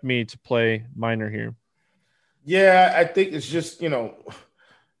me to play Minor here. Yeah, I think it's just,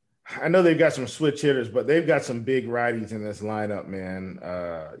 I know they've got some switch hitters, but they've got some big righties in this lineup, man.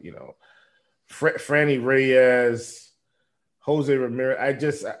 Franny Reyes, Jose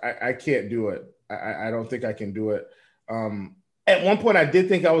Ramirez. I can't do it. I don't think I can do it. At one point, I did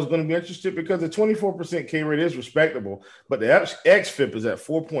think I was going to be interested because the 24% K rate is respectable, but the XFIP is at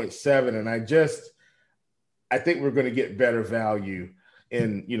 4.7, and I think we're going to get better value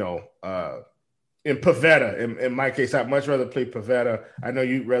in Pivetta. In my case, I'd much rather play Pivetta. I know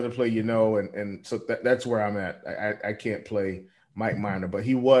you'd rather play, and so that's where I'm at. I can't play Mike Minor, but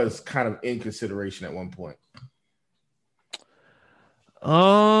he was kind of in consideration at one point.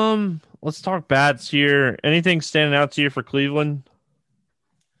 Let's talk bats here. Anything standing out to you for Cleveland?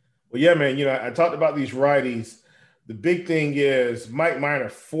 Well, yeah, man. I talked about these righties. The big thing is Mike Minor,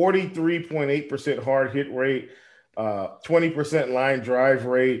 43.8% hard hit rate, 20% line drive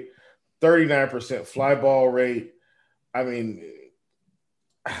rate, 39% fly ball rate. I mean,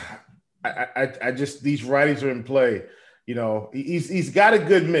 I just these righties are in play. He's got a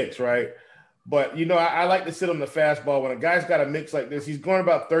good mix, right? But I like to sit on the fastball. When a guy's got a mix like this, he's going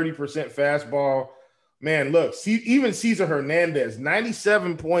about 30% fastball. Man, look, even Cesar Hernandez,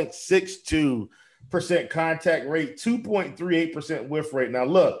 97.62% contact rate, 2.38% whiff rate. Now,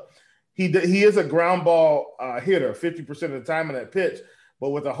 look, he is a ground ball hitter 50% of the time on that pitch, but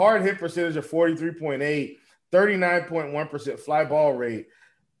with a hard hit percentage of 43.8, 39.1% fly ball rate,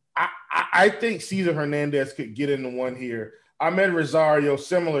 I think Cesar Hernandez could get into one here. Ahmed Rosario,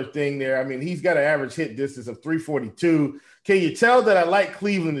 similar thing there. I mean, he's got an average hit distance of 342. Can you tell that I like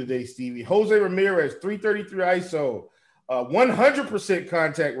Cleveland today, Stevie? Jose Ramirez, 333 ISO, 100%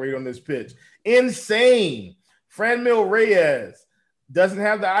 contact rate on this pitch. Insane. Franmil Reyes doesn't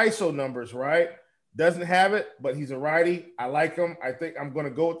have the ISO numbers, right? Doesn't have it, but he's a righty. I like him. I think I'm going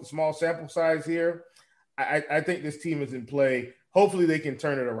to go with the small sample size here. I think this team is in play. Hopefully they can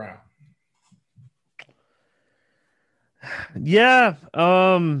turn it around. Yeah.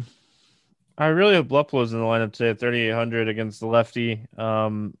 I really hope Luplo's in the lineup today at 3,800 against the lefty.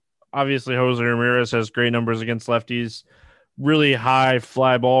 Obviously, Jose Ramirez has great numbers against lefties. Really high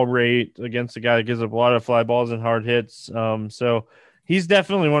fly ball rate against a guy that gives up a lot of fly balls and hard hits. So he's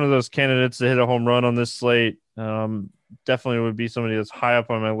definitely one of those candidates to hit a home run on this slate. Definitely would be somebody that's high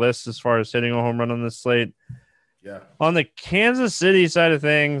up on my list as far as hitting a home run on this slate. Yeah. On the Kansas City side of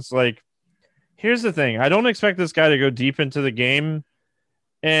things, like, here's the thing. I don't expect this guy to go deep into the game.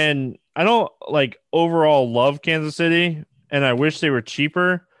 And I don't overall love Kansas City, and I wish they were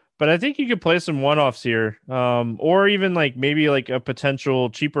cheaper, but I think you could play some one-offs here. Or even maybe a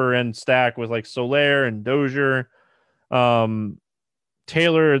potential cheaper end stack with Soler and Dozier,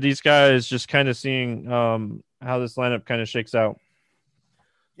 Taylor, these guys, just kind of seeing how this lineup kind of shakes out.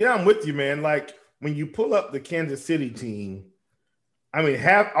 Yeah, I'm with you, man. When you pull up the Kansas City team, I mean,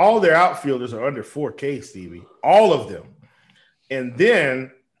 all their outfielders are under 4K, Stevie. All of them. And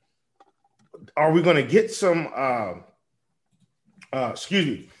then are we going to get some excuse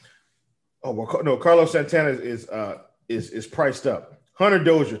me. Oh, well, no, Carlos Santana is priced up. Hunter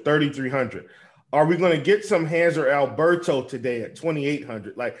Dozier, 3,300. Are we going to get some Hanser Alberto today at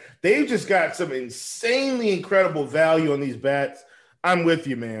 2,800? They've just got some insanely incredible value on these bats. I'm with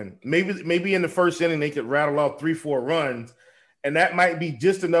you, man. Maybe in the first inning they could rattle off 3-4 runs, and that might be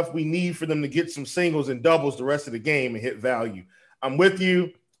just enough we need for them to get some singles and doubles the rest of the game and hit value. I'm with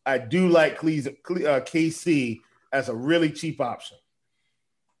you. I do like KC as a really cheap option.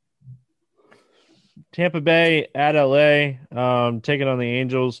 Tampa Bay at LA, taking on the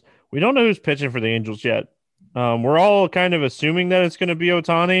Angels. We don't know who's pitching for the Angels yet. We're all kind of assuming that it's going to be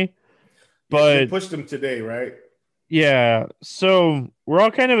Ohtani, but they pushed him today, right? Yeah. So we're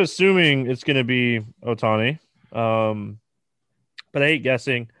all kind of assuming it's going to be Ohtani. But I hate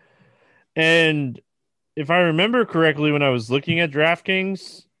guessing. And if I remember correctly, when I was looking at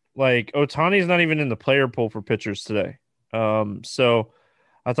DraftKings, Ohtani's not even in the player pool for pitchers today. So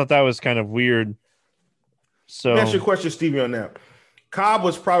I thought that was kind of weird. So let me ask you a question, Stevie, on that. Cobb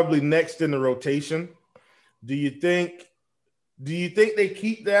was probably next in the rotation. Do you think they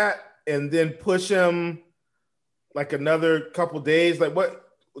keep that and then push him another couple days? What?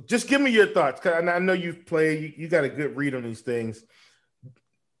 Just give me your thoughts. 'Cause I know you've played. You got a good read on these things.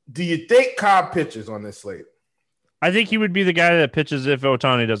 Do you think Cobb pitches on this slate? I think he would be the guy that pitches if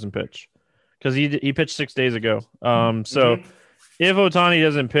Ohtani doesn't pitch, because he pitched 6 days ago. If Ohtani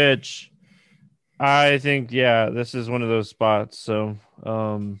doesn't pitch, I think this is one of those spots. So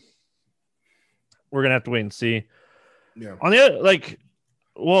we're gonna have to wait and see. Yeah. On the other,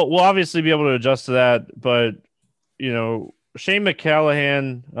 we'll obviously be able to adjust to that, but Shane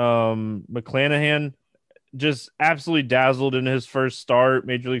McClanahan just absolutely dazzled in his first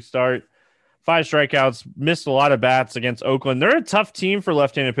major league start. 5 strikeouts, missed a lot of bats against Oakland. They're a tough team for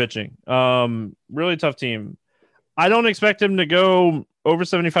left-handed pitching. Really tough team. I don't expect him to go over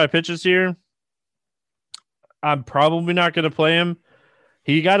 75 pitches here. I'm probably not going to play him.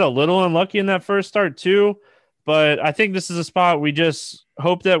 He got a little unlucky in that first start too, but I think this is a spot we just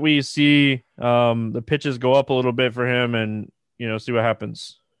hope that we see the pitches go up a little bit for him and, see what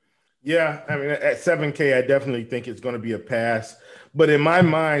happens. Yeah, I mean, at 7K, I definitely think it's going to be a pass. But in my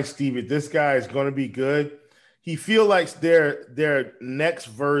mind, Stevie, this guy is going to be good. He feels like their next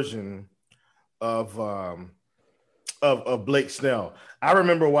version of Blake Snell. I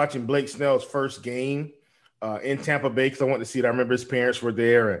remember watching Blake Snell's first game in Tampa Bay because I wanted to see it. I remember his parents were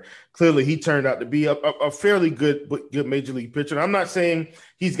there, and clearly he turned out to be a fairly good major league pitcher. And I'm not saying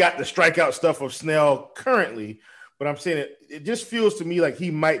he's got the strikeout stuff of Snell currently, but I'm saying it just feels to me like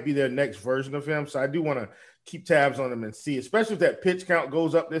he might be their next version of him. So I do want to keep tabs on him and see, especially if that pitch count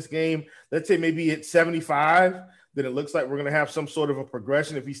goes up this game. Let's say maybe it's 75, then it looks like we're going to have some sort of a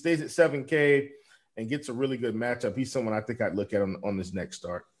progression. If he stays at 7K and gets a really good matchup, he's someone I think I'd look at on this next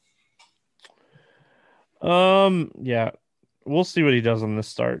start. Yeah, we'll see what he does on this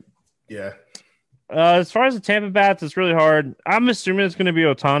start. Yeah. As far as the Tampa bats, it's really hard. I'm assuming it's going to be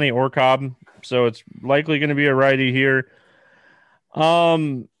Ohtani or Cobb, so it's likely going to be a righty here.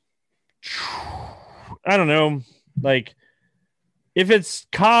 I don't know. Like, if it's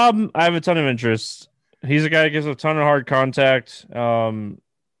Cobb, I have a ton of interest. He's a guy that gives a ton of hard contact.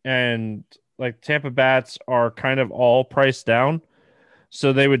 And like Tampa bats are kind of all priced down.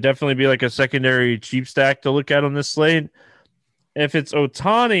 So they would definitely be like a secondary cheap stack to look at on this slate. If it's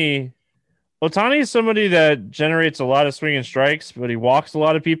Ohtani is somebody that generates a lot of swinging strikes, but he walks a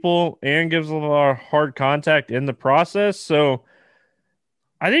lot of people and gives a lot of hard contact in the process. So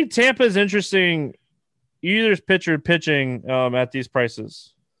I think Tampa is interesting, either pitcher pitching at these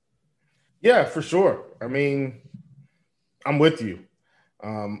prices. Yeah, for sure. I mean, I'm with you.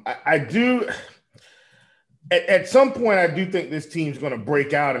 I do. At some point, I do think this team's going to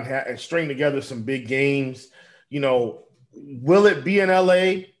break out and string together some big games. You know, will it be in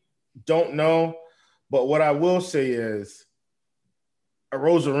LA? Don't know. But what I will say is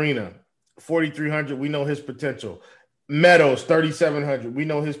Arozarena, 4,300, we know his potential. Meadows, 3,700, we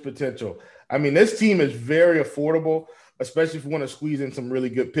know his potential. I mean, this team is very affordable, especially if you want to squeeze in some really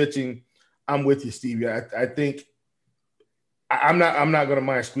good pitching. I'm with you, Stevie. I think I'm not going to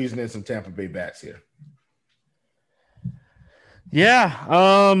mind squeezing in some Tampa Bay bats here. Yeah.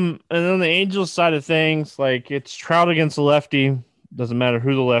 And then the Angels side of things, like it's Trout against the lefty. Doesn't matter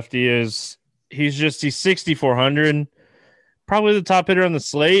who the lefty is. He's 6,400. Probably the top hitter on the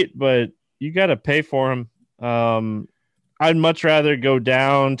slate, but you got to pay for him. I'd much rather go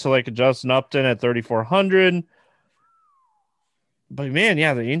down to like a Justin Upton at 3,400. But man,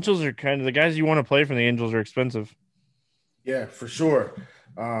 yeah, the Angels are kind of the guys you want to play for. The Angels are expensive. Yeah, for sure.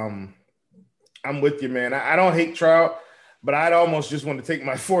 I'm with you, man. I don't hate Trout, but I'd almost just want to take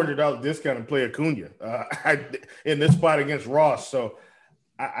my $400 discount and play Acuna in this spot against Ross. So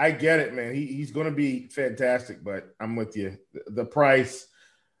I get it, man. He's going to be fantastic, but I'm with you. The price.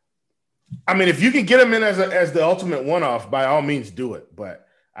 I mean, if you can get him in as the ultimate one-off, by all means, do it. But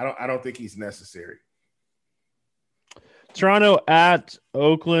I don't think he's necessary. Toronto at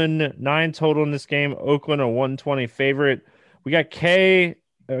Oakland, 9 total in this game. Oakland a 120 favorite. We got K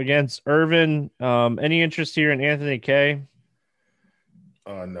against Irvin. Any interest here in Anthony K?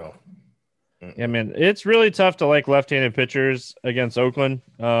 No. Mm-mm. Yeah, man, it's really tough to like left-handed pitchers against Oakland.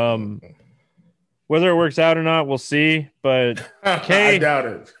 Whether it works out or not, we'll see. But K, I doubt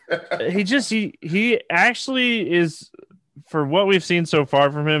it. he actually is, for what we've seen so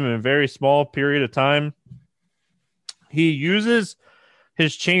far from him in a very small period of time, he uses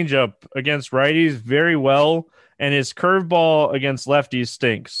his changeup against righties very well, and his curveball against lefties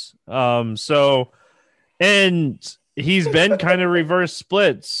stinks. And he's been kind of reverse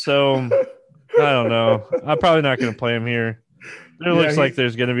splits, so I don't know. I'm probably not going to play him here. It looks like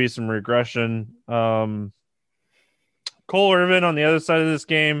there's going to be some regression. Cole Irvin on the other side of this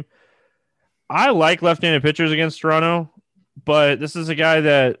game. I like left-handed pitchers against Toronto, but this is a guy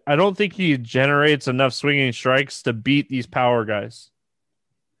that I don't think he generates enough swinging strikes to beat these power guys.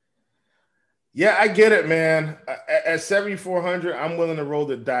 Yeah, I get it, man. At 7,400, I'm willing to roll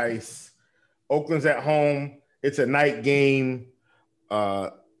the dice. Oakland's at home. It's a night game.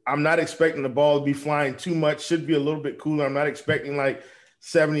 I'm not expecting the ball to be flying too much. Should be a little bit cooler. I'm not expecting like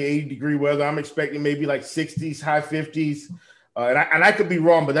 70, 80-degree weather. I'm expecting maybe like 60s, high 50s. And I could be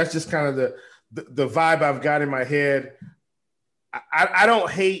wrong, but that's just kind of the vibe I've got in my head. I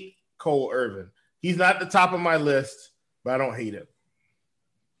don't hate Cole Irvin. He's not at the top of my list, but I don't hate him.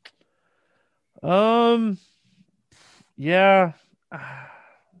 Yeah.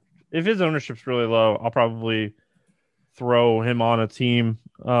 If his ownership's really low, I'll probably throw him on a team.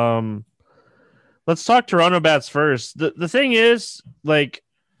 Let's talk Toronto bats first. The thing is, like,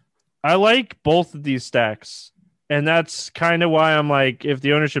 I like both of these stacks, and that's kind of why I'm like, if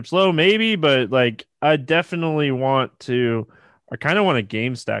the ownership's low, maybe, but like, I definitely I kind of want to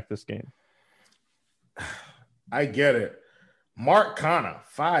game stack this game. I get it. Mark Canha,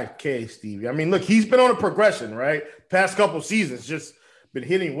 5K, Stevie. I mean, look, he's been on a progression, right? Past couple seasons, just been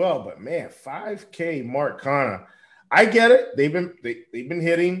hitting well, but man, 5K Mark Canha. I get it. They've been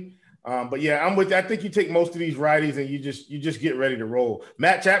hitting. But yeah, I'm with you. I think you take most of these righties and you just get ready to roll.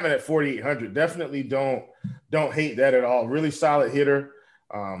 Matt Chapman at 4,800. Definitely don't hate that at all. Really solid hitter.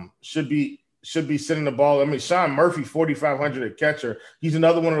 Should be sending the ball. I mean, Sean Murphy, 4,500 at catcher. He's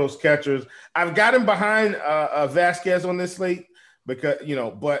another one of those catchers. I've got him behind Vasquez on this slate because,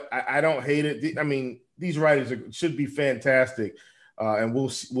 but I don't hate it. I mean, these righties should be fantastic. And we'll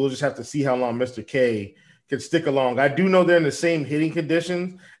just have to see how long Mr. K can stick along. I do know they're in the same hitting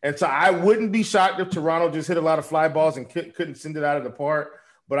conditions. And so I wouldn't be shocked if Toronto just hit a lot of fly balls and couldn't send it out of the park.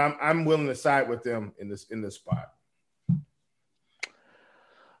 But I'm willing to side with them in this spot.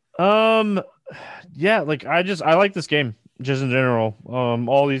 Yeah, like I like this game just in general.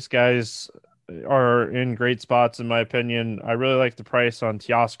 All these guys are in great spots in my opinion. I really like the price on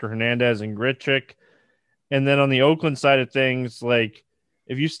Teoscar Hernandez and Grichuk. And then on the Oakland side of things, like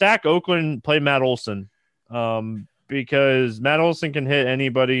if you stack Oakland, play Matt Olson. Because Matt Olson can hit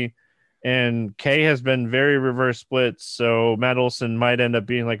anybody and K has been very reverse splits. So Matt Olson might end up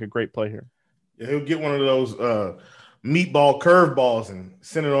being like a great play here. Yeah, he'll get one of those meatball curveballs and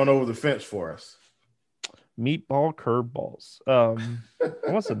send it on over the fence for us. Meatball curveballs.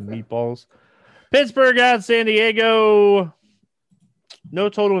 I want some meatballs. Pittsburgh at San Diego. No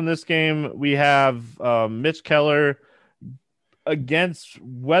total in this game. We have Mitch Keller against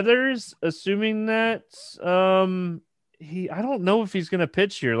Weathers, assuming that I don't know if he's going to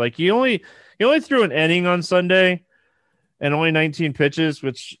pitch here. Like he only threw an inning on Sunday and only 19 pitches,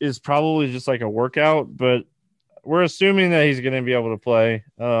 which is probably just like a workout, but we're assuming that he's going to be able to play.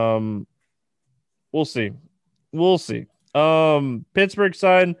 We'll see. Pittsburgh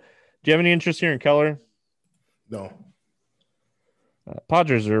side, do you have any interest here in Keller? No.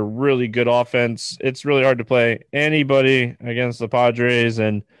 Padres are a really good offense. It's really hard to play anybody against the Padres,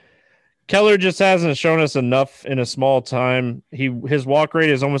 and Keller just hasn't shown us enough in a small time. His walk rate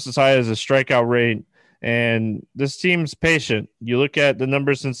is almost as high as his strikeout rate, and this team's patient. You look at the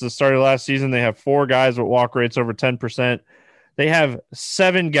numbers since the start of last season, they have 4 guys with walk rates over 10%. They have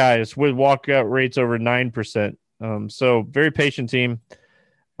 7 guys with walkout rates over 9%. So very patient team.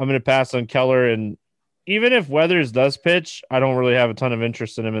 I'm going to pass on Keller, and even if Weathers does pitch, I don't really have a ton of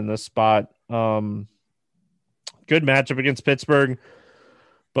interest in him in this spot. Good matchup against Pittsburgh,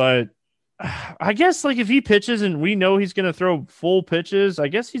 but I guess like if he pitches and we know he's going to throw full pitches, I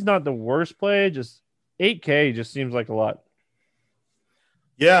guess he's not the worst play. Just 8K just seems like a lot.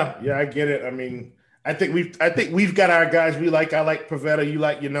 Yeah, I get it. I mean, I think we've got our guys we like. I like Pivetta, you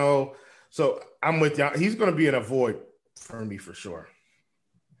like, so I'm with you. He's going to be an avoid for me for sure.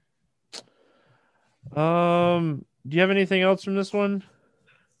 Do you have anything else from this one?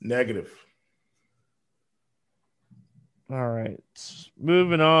 Negative. All right.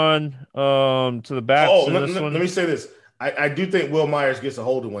 Moving on to the bats. Let me say this. I do think Will Myers gets a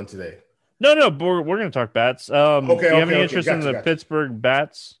hold of one today. No, we're going to talk bats. Do you have any interest in the Pittsburgh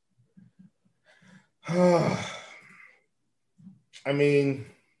bats? I mean,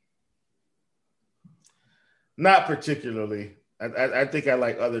 not particularly. I think I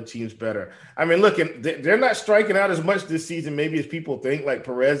like other teams better. I mean, look, they're not striking out as much this season maybe as people think, like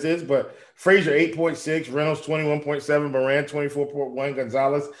Perez is, but Frazier 8.6, Reynolds 21.7, Moran 24.1,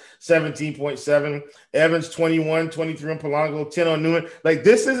 Gonzalez 17.7, Evans 21, 23 on Polanco, 10 on Newman. Like,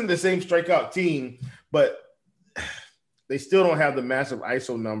 this isn't the same strikeout team, but they still don't have the massive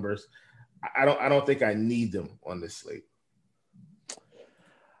ISO numbers. I don't think I need them on this slate.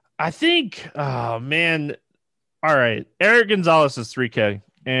 I think, oh man. All right. Eric Gonzalez is 3K,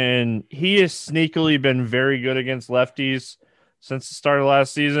 and he has sneakily been very good against lefties since the start of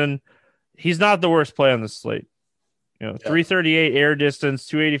last season. He's not the worst play on the slate. 338 air distance,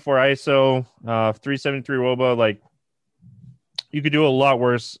 284 ISO, 373 WOBA. Like, you could do a lot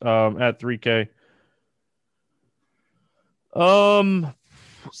worse at 3K.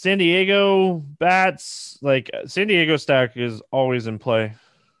 San Diego bats, like San Diego stack is always in play.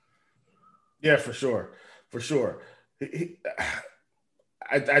 Yeah, for sure.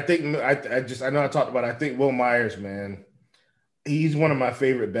 I think I know I talked about it. I think Will Myers, man, he's one of my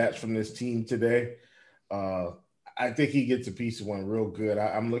favorite bats from this team today. I think he gets a piece of one real good.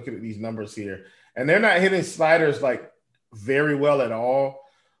 I'm looking at these numbers here, and they're not hitting sliders like very well at all.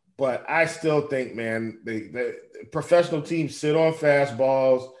 But I still think, man, the professional teams sit on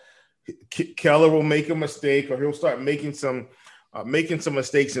fastballs. Keller will make a mistake, or he'll start making some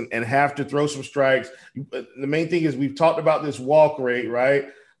mistakes and have to throw some strikes. The main thing is we've talked about this walk rate, right?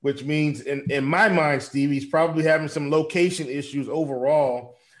 Which means in my mind, Steve, he's probably having some location issues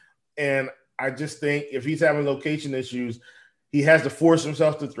overall. And I just think if he's having location issues, he has to force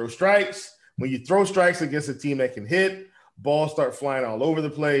himself to throw strikes. When you throw strikes against a team that can hit, balls start flying all over the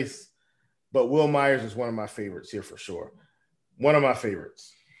place. but Will Myers is one of my favorites here for sure. One of my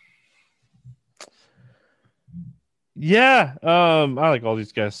favorites. Yeah, I like all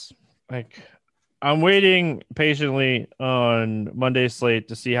these guys. Like, I'm waiting patiently on Monday's slate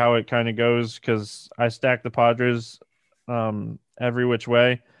to see how it kind of goes because I stack the Padres every which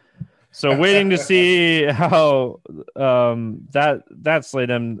way. So waiting to see how that slate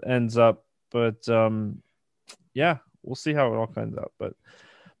ends up. But yeah, we'll see how it all comes out. But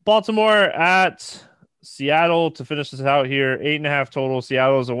Baltimore at Seattle to finish this out here, 8.5 total.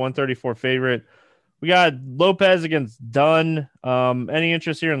 Seattle is a 134 favorite. We got Lopez against Dunn. Any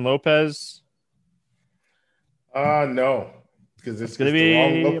interest here in Lopez? No, because it's going to the be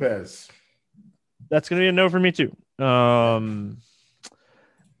wrong Lopez. That's going to be a no for me too.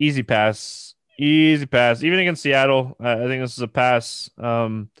 Easy pass. Even against Seattle, I think this is a pass.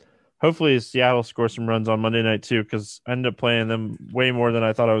 Hopefully Seattle scores some runs on Monday night too, because I ended up playing them way more than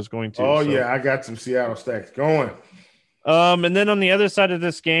I thought I was going to. Yeah, I got some Seattle stacks going. And then on the other side of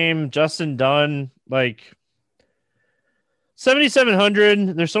this game, Justin Dunn, like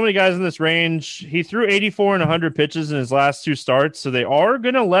 7,700. There's so many guys in this range. He threw 84 and 100 pitches in his last two starts, so they are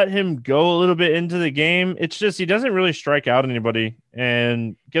going to let him go a little bit into the game. It's just he doesn't really strike out anybody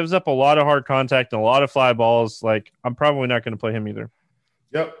and gives up a lot of hard contact and a lot of fly balls. Like, I'm probably not going to play him either.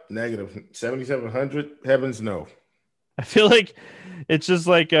 Yep, negative 7,700. Heavens no. I feel like it's just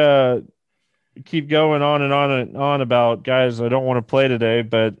like keep going on and on and on about guys I don't want to play today,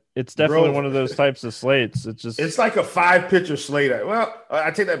 but it's definitely one of those types of slates. It's like a 5-pitcher slate. Well,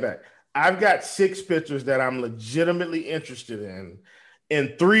 I take that back. I've got 6 pitchers that I'm legitimately interested in,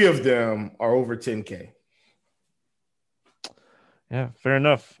 and 3 of them are over 10K. Yeah, fair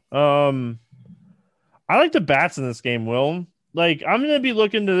enough. I like the bats in this game, Will. Like, I'm going to be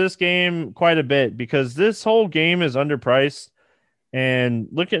looking to this game quite a bit because this whole game is underpriced. And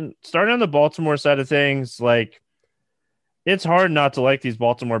starting on the Baltimore side of things, like, it's hard not to like these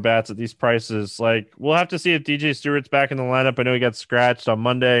Baltimore bats at these prices. Like, we'll have to see if DJ Stewart's back in the lineup. I know he got scratched on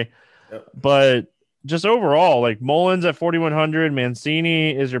Monday, but just overall, like, Mullins at 4,100,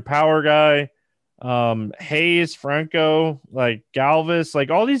 Mancini is your power guy. Hayes, Franco, like Galvis,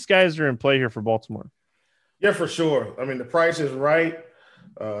 like all these guys are in play here for Baltimore. Yeah, for sure. I mean, the price is right.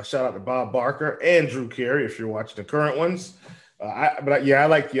 Shout out to Bob Barker and Drew Carey if you're watching the current ones. I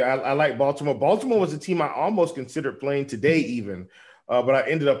like Baltimore. Baltimore was a team I almost considered playing today even, but I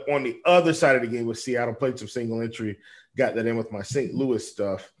ended up on the other side of the game with Seattle, played some single entry, got that in with my St. Louis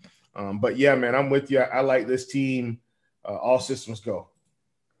stuff. But yeah, man, I'm with you. I like this team. All systems go.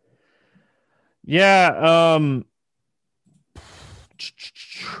 Yeah.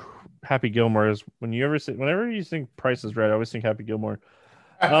 Happy Gilmore is whenever you think Price is Right, I always think Happy Gilmore.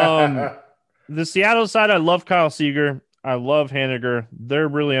 The Seattle side, I love Kyle Seager. I love Haniger. They're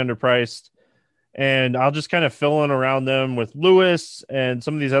really underpriced. And I'll just kind of fill in around them with Lewis and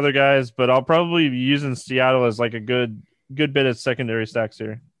some of these other guys, but I'll probably be using Seattle as like a good bit of secondary stacks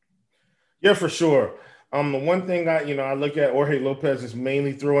here. Yeah, for sure. The one thing I look at Jorge Lopez is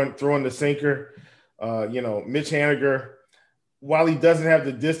mainly throwing the sinker. Mitch Haniger, while he doesn't have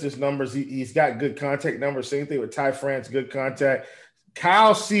the distance numbers, he's got good contact numbers. Same thing with Ty France, good contact.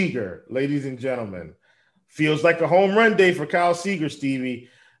 Kyle Seager, ladies and gentlemen, feels like a home run day for Kyle Seager, Stevie.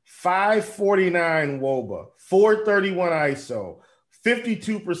 549 WOBA, 431 ISO,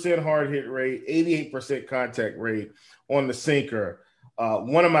 52% hard hit rate, 88% contact rate on the sinker.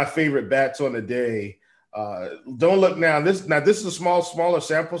 One of my favorite bats on the day. Don't look now. This is a smaller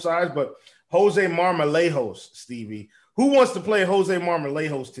sample size, but Jose Marmolejos, Stevie. Who wants to play Jose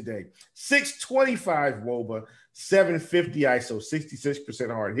Marmolejos today? 625 WOBA, 750 ISO,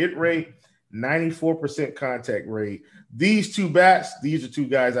 66% hard hit rate, 94% contact rate. These two bats, these are two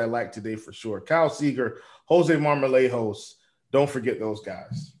guys I like today for sure. Kyle Seager, Jose Marmolejos. Don't forget those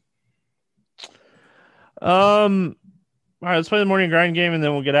guys. All right, let's play the morning grind game, and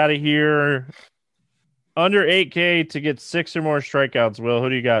then we'll get out of here. Under 8K to get 6 or more strikeouts. Will, who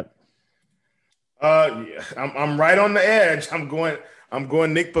do you got? I'm right on the edge. I'm going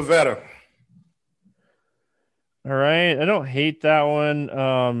Nick Pivetta. All right, I don't hate that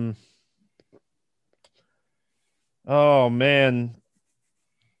one. Oh man,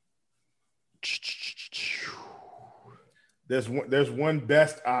 there's one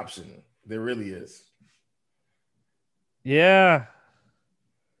best option. There really is. Yeah.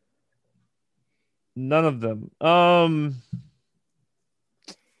 None of them. I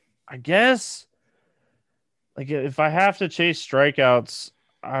guess like if I have to chase strikeouts,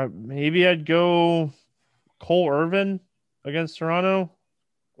 maybe I'd go Cole Irvin against Toronto.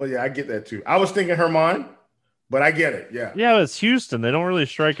 Well, yeah, I get that too. I was thinking Herman, but I get it. Yeah. Yeah, it's Houston. They don't really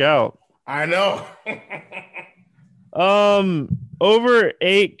strike out. I know. Over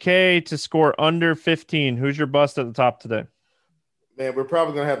 8K to score under 15. Who's your bust at the top today? Man, we're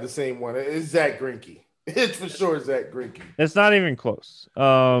probably gonna have the same one. It's Zach Greinke. It's for sure Zach Greinke. It's not even close.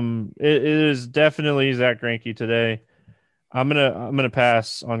 It is definitely Zach Greinke today. I'm gonna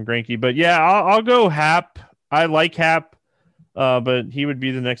pass on Greinke, but yeah, I'll go Hap. I like Hap, but he would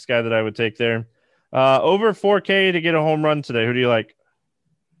be the next guy that I would take there. Over 4K to get a home run today. Who do you like?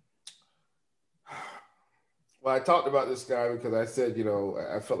 Well, I talked about this guy because I said,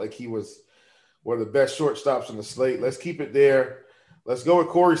 I felt like he was one of the best shortstops on the slate. Let's keep it there. Let's go with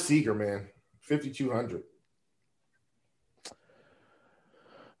Corey Seager, man. 5,200.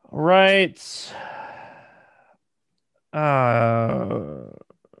 All right.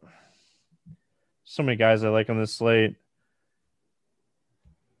 So many guys I like on this slate.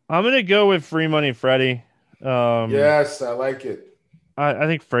 I'm gonna go with Free Money Freddie. Yes, I like it. I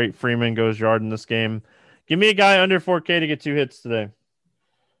think Freeman goes yard in this game. Give me a guy under 4K to get 2 hits today.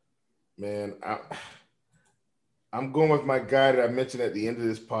 Man, I'm going with my guy that I mentioned at the end of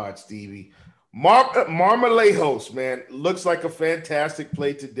this pod, Stevie. Marmolejos, man, looks like a fantastic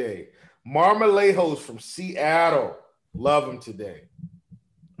play today. Marmolejos from Seattle. Love him today.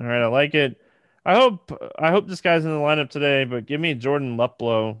 All right, I like it. I hope this guy's in the lineup today, but give me Jordan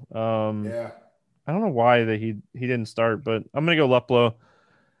Luplow. Yeah. I don't know why that he didn't start, but I'm gonna go Luplow.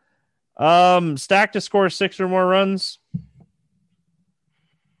 Stack to score 6 or more runs.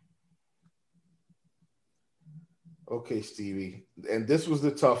 Okay, Stevie. And this was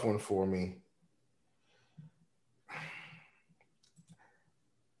the tough one for me.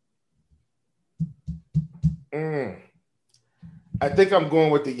 I think I'm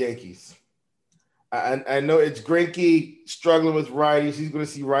going with the Yankees. I know it's Greinke struggling with righties. He's going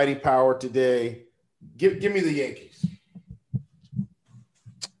to see righty power today. Give me the Yankees.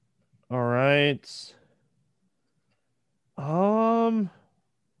 All right.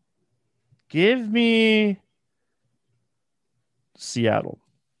 Give me Seattle.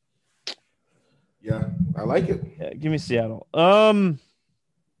 Yeah, I like it. Yeah, give me Seattle.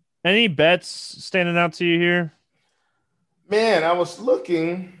 Any bets standing out to you here? Man, I was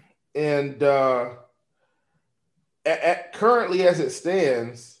looking, and currently as it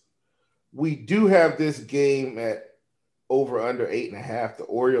stands, we do have this game at over under 8.5, the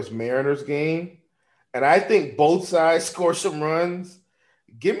Orioles-Mariners game. And I think both sides score some runs.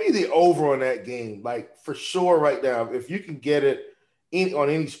 Give me the over on that game, like for sure right now. If you can get it on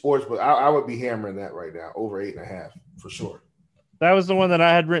any sports, but I would be hammering that right now, over 8.5 for sure. That was the one that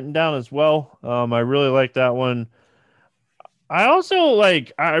I had written down as well. I really like that one. I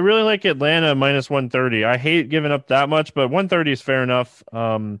really like Atlanta minus 130. I hate giving up that much, but 130 is fair enough.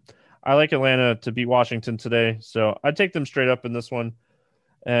 I like Atlanta to beat Washington today, so I'd take them straight up in this one,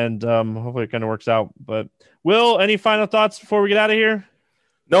 and hopefully it kind of works out. But Will, any final thoughts before we get out of here?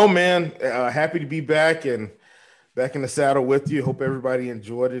 No, man. Happy to be back and back in the saddle with you. Hope everybody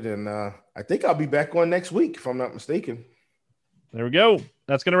enjoyed it, and I think I'll be back on next week if I'm not mistaken. There we go.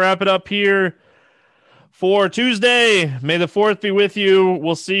 That's going to wrap it up here for Tuesday. May the 4th be with you.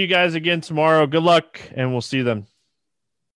 We'll see you guys again tomorrow. Good luck, and we'll see you then.